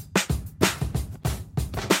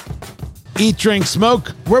 Eat, Drink, Smoke,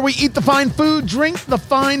 where we eat the fine food, drink the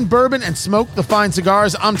fine bourbon, and smoke the fine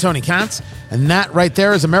cigars. I'm Tony Katz, and that right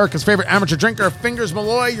there is America's favorite amateur drinker, Fingers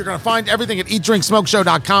Malloy. You're going to find everything at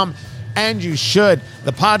eatdrinksmokeshow.com, and you should.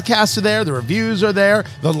 The podcasts are there, the reviews are there,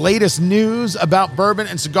 the latest news about bourbon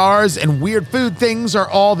and cigars and weird food things are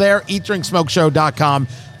all there, eatdrinksmokeshow.com.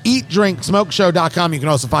 eatdrinksmokeshow.com. You can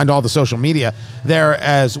also find all the social media there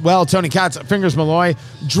as well. Tony Katz, Fingers Malloy,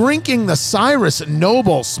 drinking the Cyrus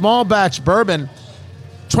Noble small batch bourbon,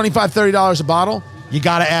 $25, $30 a bottle. You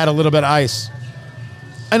got to add a little bit of ice.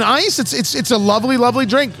 And ice, it's a lovely, lovely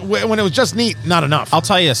drink. When it was just neat, not enough. I'll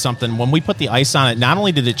tell you something. When we put the ice on it, not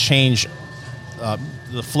only did it change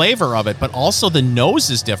the flavor of it, but also the nose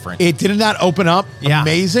is different. It didn't that open up? Yeah.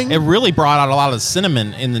 Amazing. It really brought out a lot of the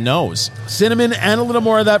cinnamon in the nose. Cinnamon and a little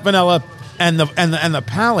more of that vanilla, and the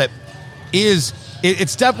palate is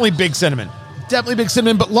it's definitely big cinnamon. Definitely big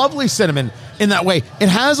cinnamon, but lovely cinnamon in that way. It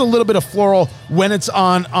has a little bit of floral when it's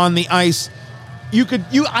on the ice.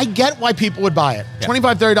 I get why people would buy it. Yeah.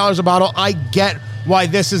 $25, $30 a bottle. I get why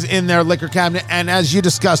this is in their liquor cabinet. And as you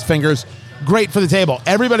discussed, Fingers, great for the table.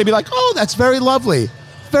 Everybody be like, oh, that's very lovely.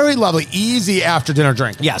 Very lovely. Easy after dinner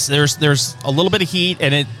drink. Yes, there's a little bit of heat,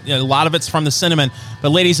 and a lot of it's from the cinnamon. But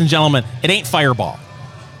ladies and gentlemen, it ain't Fireball.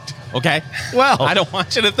 Okay? Well, I don't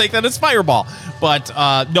want you to think that it's Fireball. But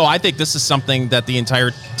no, I think this is something that the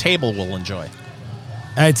entire table will enjoy.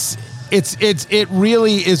 It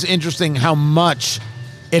really is interesting how much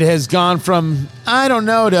it has gone from, I don't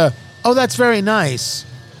know, to, oh, that's very nice,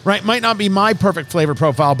 right? Might not be my perfect flavor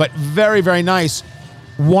profile, but very, very nice.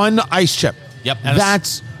 One ice chip. Yep.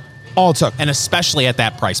 That's all it took. And especially at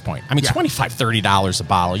that price point. I mean, Yeah. $25, $30 a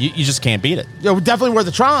bottle. You just can't beat it. Definitely worth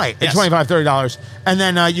a try at Yes. $25, $30. And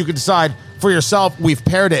then you can decide for yourself. We've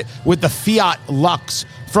paired it with the Fiat Lux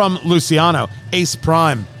from Luciano, Ace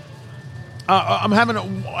Prime.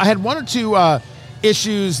 I had one or two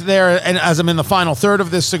issues there, and as I'm in the final third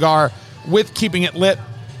of this cigar, with keeping it lit.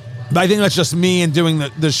 But I think that's just me and doing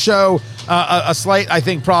the show. A slight, I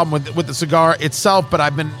think, problem with the cigar itself, but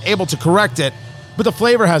I've been able to correct it. But the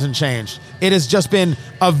flavor hasn't changed. It has just been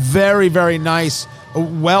a very, very nice,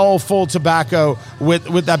 well full tobacco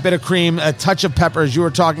with that bit of cream, a touch of pepper, as you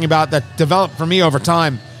were talking about, that developed for me over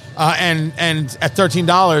time. And at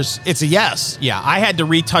 $13, it's a yes. Yeah, I had to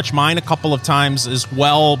retouch mine a couple of times as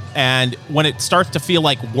well. And when it starts to feel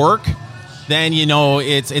like work, then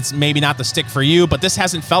it's maybe not the stick for you. But this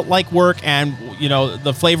hasn't felt like work, and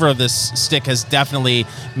the flavor of this stick has definitely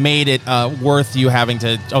made it worth you having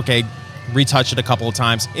to retouch it a couple of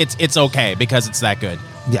times. It's okay because it's that good.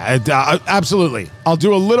 Yeah, absolutely. I'll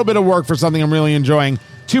do a little bit of work for something I'm really enjoying.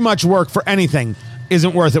 Too much work for anything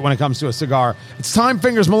isn't worth it when it comes to a cigar. It's time,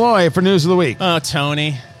 Fingers Malloy, for News of the Week. Oh,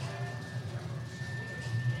 Tony.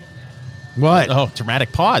 What? Oh,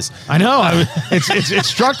 dramatic pause. I know. It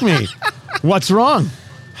struck me. What's wrong?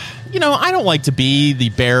 I don't like to be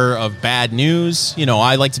the bearer of bad news.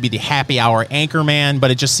 I like to be the happy hour anchor man,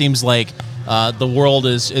 but it just seems like the world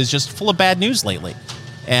is just full of bad news lately.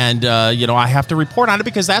 And, I have to report on it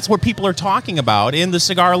because that's what people are talking about in the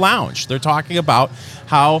Cigar Lounge. They're talking about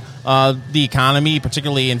how the economy,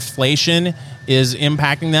 particularly inflation, is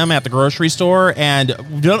impacting them at the grocery store. And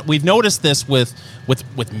we've noticed this with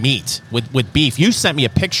meat, with beef. You sent me a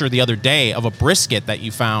picture the other day of a brisket that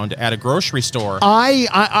you found at a grocery store.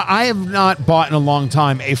 I have not bought in a long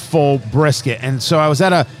time a full brisket. And so I was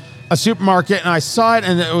at a supermarket and I saw it,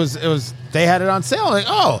 and it was they had it on sale. Like,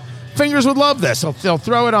 oh, Fingers would love this. So they'll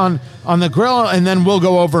throw it on the grill, and then we'll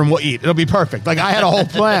go over and we'll eat. It'll be perfect. Like, I had a whole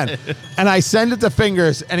plan. And I send it to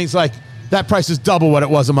Fingers, and he's like, that price is double what it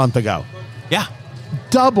was a month ago. Yeah.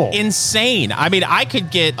 Double. Insane. I mean, I could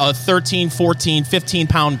get a 13, 14,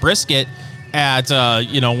 15-pound brisket at,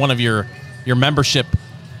 one of your membership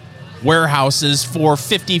warehouses for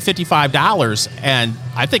 $50, $55. And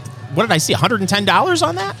I think, what did I see, $110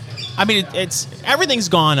 on that? I mean, it's everything's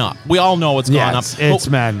gone up. We all know it's gone up. It's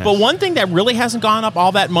madness. But one thing that really hasn't gone up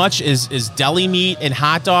all that much is deli meat and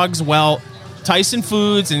hot dogs. Well, Tyson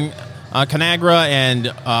Foods and Conagra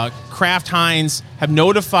and Kraft Heinz have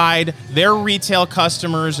notified their retail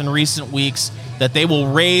customers in recent weeks that they will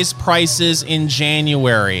raise prices in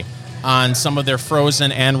January on some of their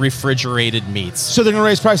frozen and refrigerated meats. So they're going to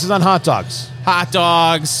raise prices on hot dogs. Hot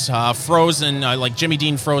dogs, frozen, like Jimmy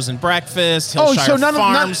Dean frozen breakfast, Hillshire so none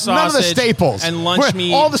Farm of sausage, the staples and lunch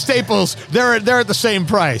meat. All the staples, they're at the same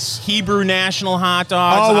price. Hebrew National hot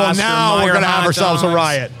dogs. Oh, well, Oscar now Mayer we're going to have hot ourselves dogs. a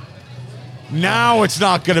riot. Now it's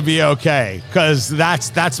not going to be okay, because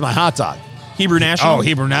that's my hot dog. Hebrew National. Oh,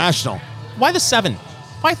 Hebrew National. Why the 7?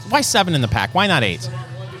 Why 7 in the pack? Why not 8?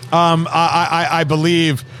 I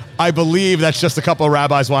believe that's just a couple of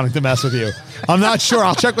rabbis wanting to mess with you. I'm not sure.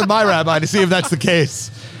 I'll check with my rabbi to see if that's the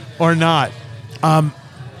case or not.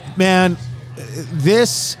 Man,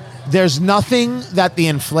 there's nothing that the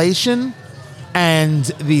inflation and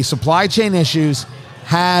the supply chain issues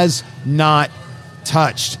has not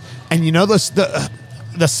touched. And you know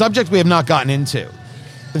the subject we have not gotten into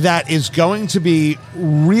that is going to be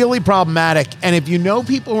really problematic. And if you know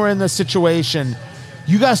people who are in this situation,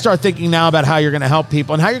 you got to start thinking now about how you're going to help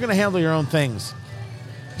people and how you're going to handle your own things.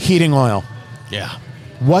 Heating oil. Yeah.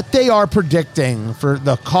 What they are predicting for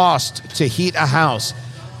the cost to heat a house,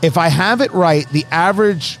 if I have it right, the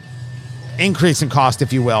average increase in cost,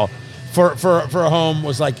 if you will, for a home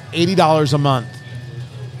was like $80 a month.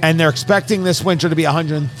 And they're expecting this winter to be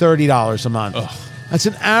 $130 a month. Ugh. That's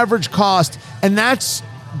an average cost. And that's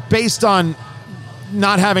based on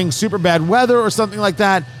not having super bad weather or something like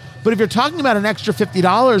that. But if you're talking about an extra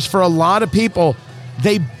 $50 for a lot of people,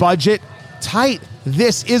 they budget tight.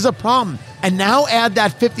 This is a problem. And now add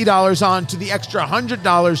that $50 on to the extra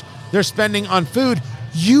 $100 they're spending on food.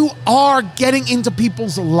 You are getting into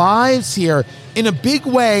people's lives here in a big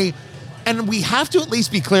way. And we have to at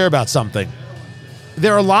least be clear about something.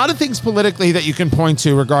 There are a lot of things politically that you can point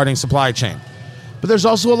to regarding supply chain. But there's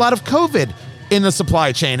also a lot of COVID in the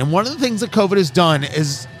supply chain. And one of the things that COVID has done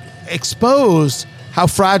is exposed how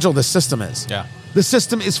fragile this system is. Yeah. The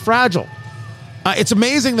system is fragile. It's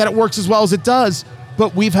amazing that it works as well as it does,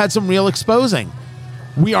 but we've had some real exposing.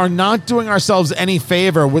 We are not doing ourselves any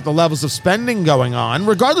favor with the levels of spending going on,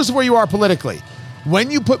 regardless of where you are politically. When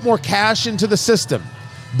you put more cash into the system,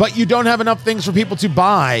 but you don't have enough things for people to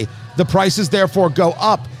buy, the prices therefore go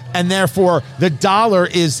up, and therefore the dollar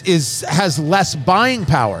has less buying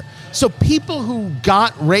power. So people who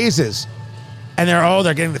got raises and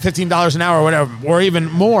they're getting the $15 an hour or whatever, or even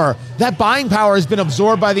more, that buying power has been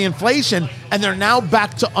absorbed by the inflation, and they're now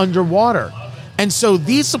back to underwater. And so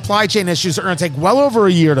these supply chain issues are going to take well over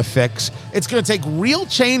a year to fix. It's going to take real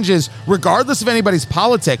changes, regardless of anybody's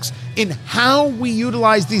politics, in how we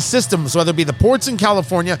utilize these systems, whether it be the ports in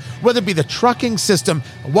California, whether it be the trucking system,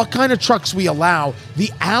 what kind of trucks we allow, the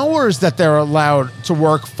hours that they're allowed to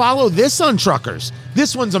work. Follow this on truckers.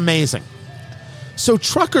 This one's amazing. So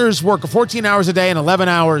truckers work 14 hours a day and 11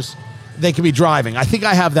 hours they could be driving. I think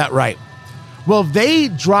I have that right. Well, if they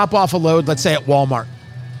drop off a load, let's say at Walmart,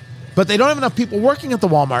 but they don't have enough people working at the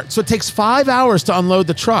Walmart, so it takes 5 hours to unload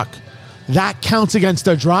the truck. That counts against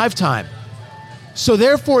their drive time. So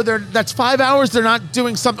therefore, that's 5 hours they're not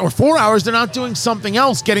doing something, or 4 hours they're not doing something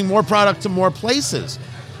else, getting more product to more places.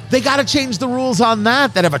 They got to change the rules on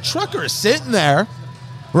that if a trucker is sitting there,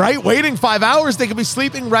 right, waiting 5 hours, they could be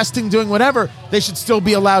sleeping, resting, doing whatever, they should still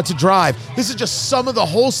be allowed to drive. This is just some of the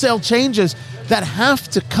wholesale changes that have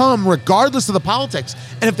to come regardless of the politics.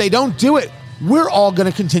 And if they don't do it, we're all going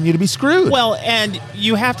to continue to be screwed. Well, and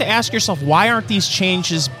you have to ask yourself, why aren't these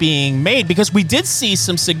changes being made? Because we did see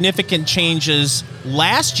some significant changes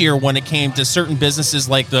last year when it came to certain businesses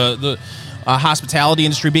like the hospitality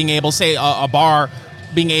industry being able, say, a bar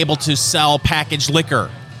being able to sell packaged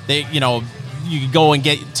liquor. You could go and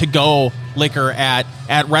get to-go liquor at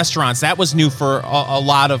restaurants. That was new for a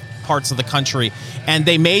lot of parts of the country. And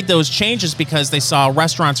they made those changes because they saw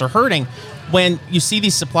restaurants are hurting. When you see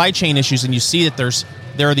these supply chain issues and you see that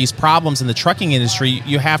there are these problems in the trucking industry,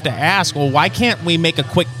 you have to ask, well, why can't we make a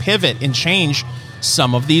quick pivot and change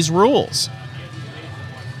some of these rules?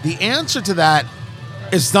 The answer to that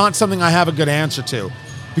is not something I have a good answer to,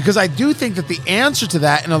 because I do think that the answer to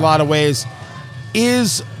that in a lot of ways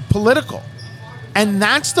is political. And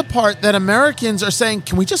that's the part that Americans are saying,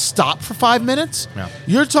 can we just stop for 5 minutes? Yeah.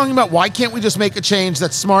 You're talking about why can't we just make a change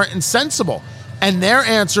that's smart and sensible? And their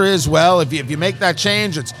answer is, well, if you make that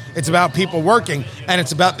change, it's about people working and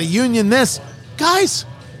it's about the union this. Guys,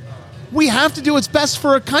 we have to do what's best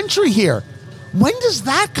for a country here. When does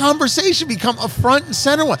that conversation become a front and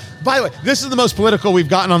center one? By the way, this is the most political we've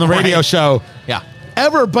gotten on the radio show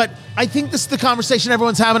ever, but I think this is the conversation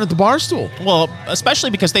everyone's having at the bar stool. Well, especially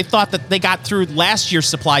because they thought that they got through last year's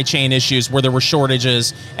supply chain issues where there were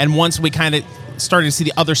shortages, and once we kind of started to see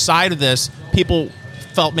the other side of this, people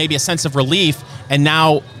felt maybe a sense of relief, and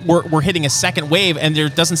now we're hitting a second wave, and there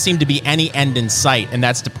doesn't seem to be any end in sight, and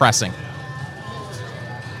that's depressing.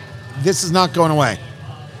 This is not going away,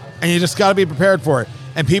 and you just got to be prepared for it.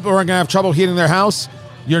 And people who are going to have trouble heating their house,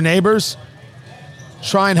 your neighbors,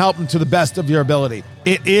 try and help them to the best of your ability.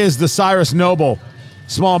 It is the Cyrus Noble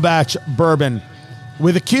small batch bourbon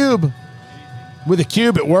with a cube. With a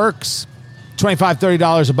cube, it works. $25,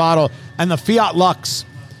 $30 a bottle. And the Fiat Lux.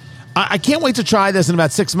 I can't wait to try this in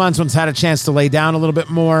about 6 months when it's had a chance to lay down a little bit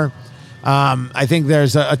more. I think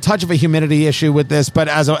there's a touch of a humidity issue with this, but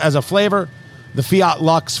as a flavor, the Fiat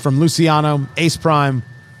Lux from Luciano, Ace Prime,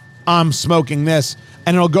 I'm smoking this.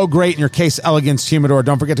 And it'll go great in your Case Elegance humidor.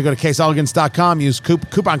 Don't forget to go to caseelegance.com. Use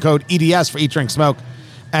coupon code EDS for Eat, Drink, Smoke,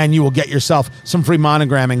 and you will get yourself some free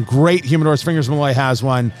monogramming. Great humidors. Fingers Malloy has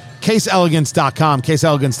one. Caseelegance.com.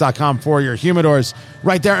 Caseelegance.com for your humidors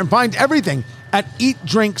right there. And find everything at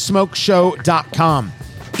eatdrinksmokeshow.com.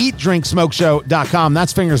 Eatdrinksmokeshow.com.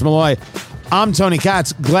 That's Fingers Malloy. I'm Tony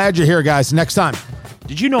Katz. Glad you're here, guys. Next time.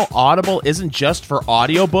 Did you know Audible isn't just for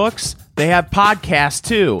audiobooks? They have podcasts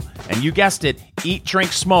too. And you guessed it, Eat,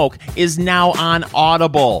 Drink, Smoke is now on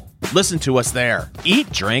Audible. Listen to us there.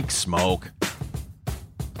 Eat, Drink, Smoke.